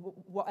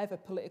whatever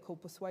political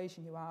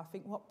persuasion you are. I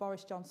think what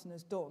Boris Johnson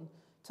has done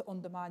to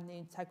undermine the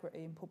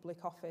integrity in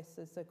public office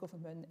as a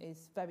government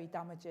is very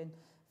damaging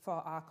for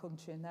our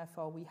country, and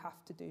therefore we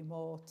have to do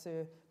more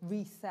to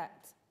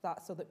reset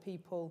that so that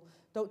people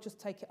don't just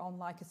take it on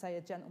like, I say,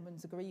 a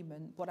gentleman's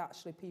agreement, but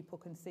actually people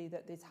can see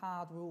that there's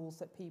hard rules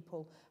that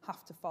people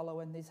have to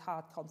follow and there's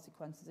hard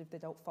consequences if they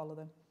don't follow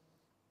them.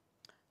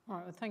 All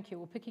right, well, thank you.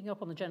 We're picking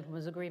up on the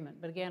gentleman's agreement,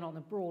 but again on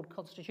the broad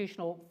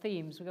constitutional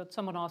themes. We've got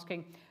someone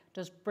asking,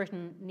 does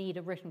Britain need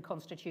a written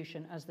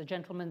constitution, as the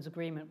gentleman's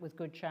agreement with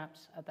good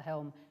chaps at the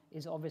helm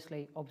is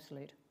obviously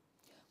obsolete?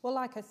 Well,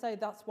 like I say,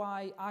 that's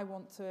why I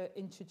want to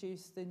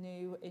introduce the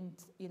new,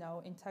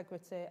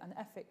 Integrity and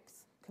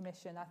Ethics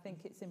Commission. I think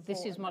it's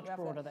important. This is much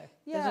broader, though.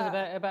 Yeah.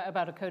 This is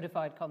about a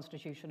codified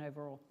constitution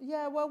overall.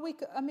 Yeah, well,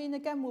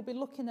 again, we'll be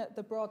looking at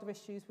the broader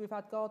issues. We've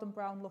had Gordon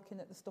Brown looking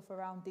at the stuff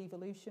around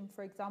devolution,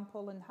 for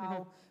example, and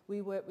how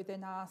we work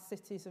within our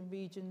cities and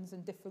regions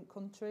and different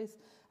countries.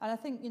 And I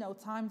think, you know,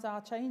 times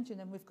are changing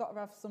and we've got to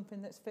have something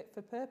that's fit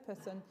for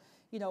purpose. And,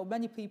 you know,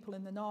 many people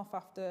in the north,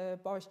 after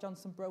Boris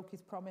Johnson broke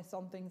his promise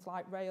on things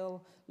like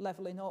rail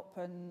levelling up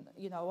and,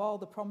 you know, all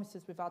the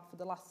promises we've had for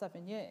the last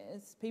 7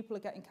 years, people are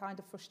getting kind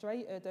of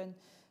frustrated.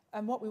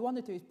 And what we want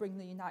to do is bring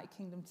the United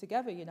Kingdom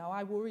together. You know,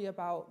 I worry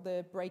about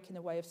the breaking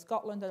away of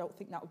Scotland. I don't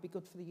think that would be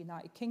good for the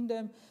United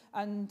Kingdom.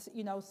 And,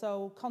 you know,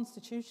 so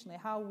constitutionally,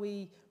 how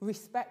we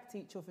respect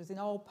each other in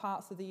all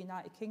parts of the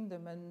United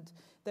Kingdom and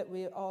that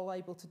we're all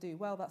able to do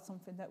well, that's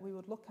something that we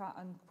would look at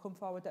and come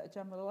forward at a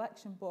general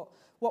election. But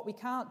what we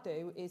can't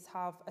do is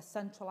have a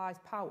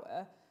centralised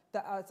power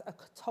that has a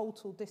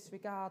total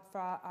disregard for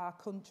our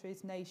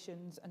countries,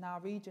 nations and our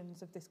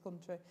regions of this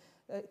country,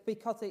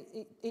 because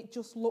it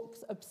just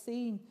looks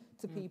obscene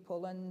to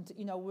people. And,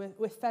 you know,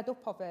 we're fed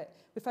up of it.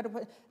 We're fed up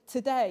of it.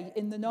 Today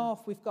in the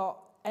north, we've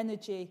got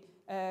energy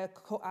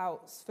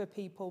cutouts for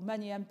people.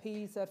 Many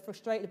MPs are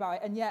frustrated about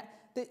it, and yet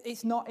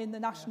it's not in the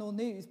national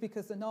news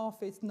because the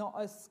north is not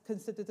as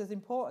considered as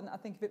important. I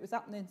think if it was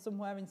happening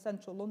somewhere in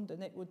central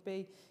London, it would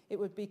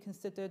be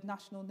considered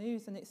national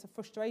news, and it's a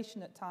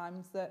frustration at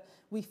times that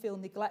we feel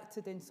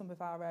neglected in some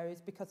of our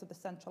areas because of the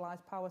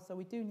centralised power. So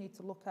we do need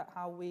to look at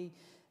how we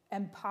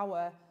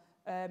empower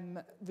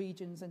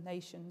regions and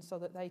nations so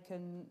that they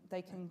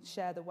can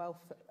share the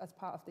wealth as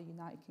part of the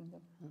United Kingdom.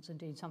 That's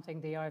indeed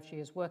something the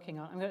IFG is working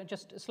on. I'm going to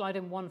just slide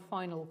in one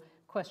final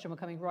question. We're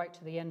coming right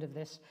to the end of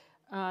this.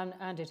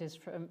 And it is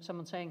from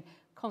someone saying,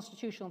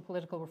 constitutional and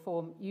political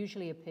reform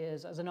usually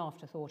appears as an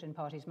afterthought in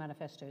parties'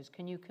 manifestos.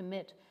 Can you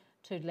commit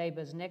to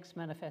Labour's next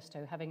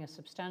manifesto having a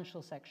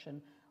substantial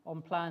section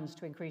on plans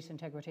to increase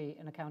integrity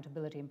and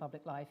accountability in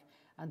public life,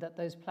 and that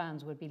those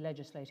plans would be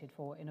legislated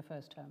for in a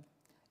first term?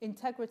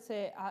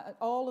 Integrity,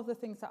 all of the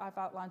things that I've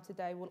outlined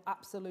today will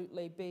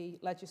absolutely be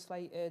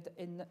legislated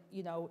in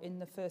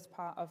the first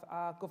part of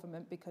our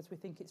government, because we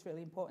think it's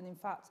really important. In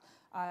fact,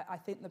 I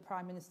think the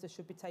Prime Minister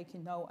should be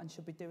taking note and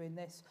should be doing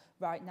this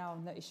right now,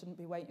 and that he shouldn't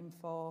be waiting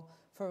for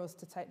us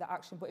to take that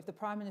action. But if the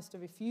Prime Minister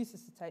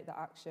refuses to take that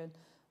action,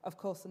 of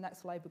course the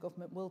next Labour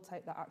government will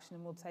take that action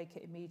and will take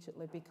it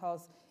immediately,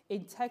 because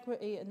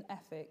integrity and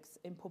ethics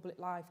in public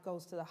life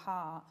goes to the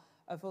heart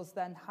of us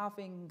then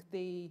having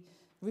the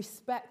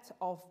respect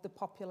of the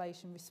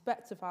population,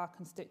 respect of our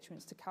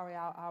constituents to carry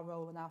out our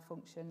role and our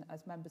function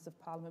as members of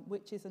Parliament,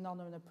 which is an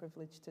honour and a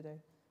privilege to do.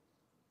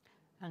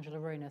 Angela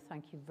Rayner,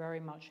 thank you very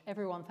much.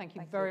 Everyone, thank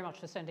you very much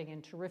for sending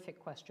in terrific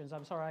questions.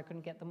 I'm sorry I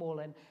couldn't get them all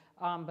in,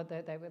 but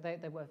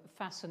they were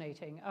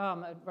fascinating,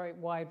 very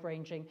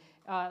wide-ranging.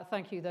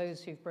 Thank you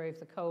those who've braved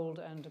the cold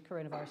and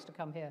coronavirus to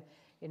come here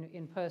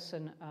in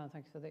person.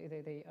 Thanks for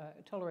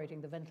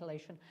tolerating the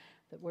ventilation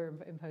that we're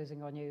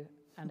imposing on you.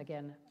 And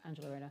again,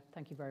 Angela Rayner,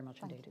 thank you very much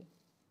indeed. Thank you.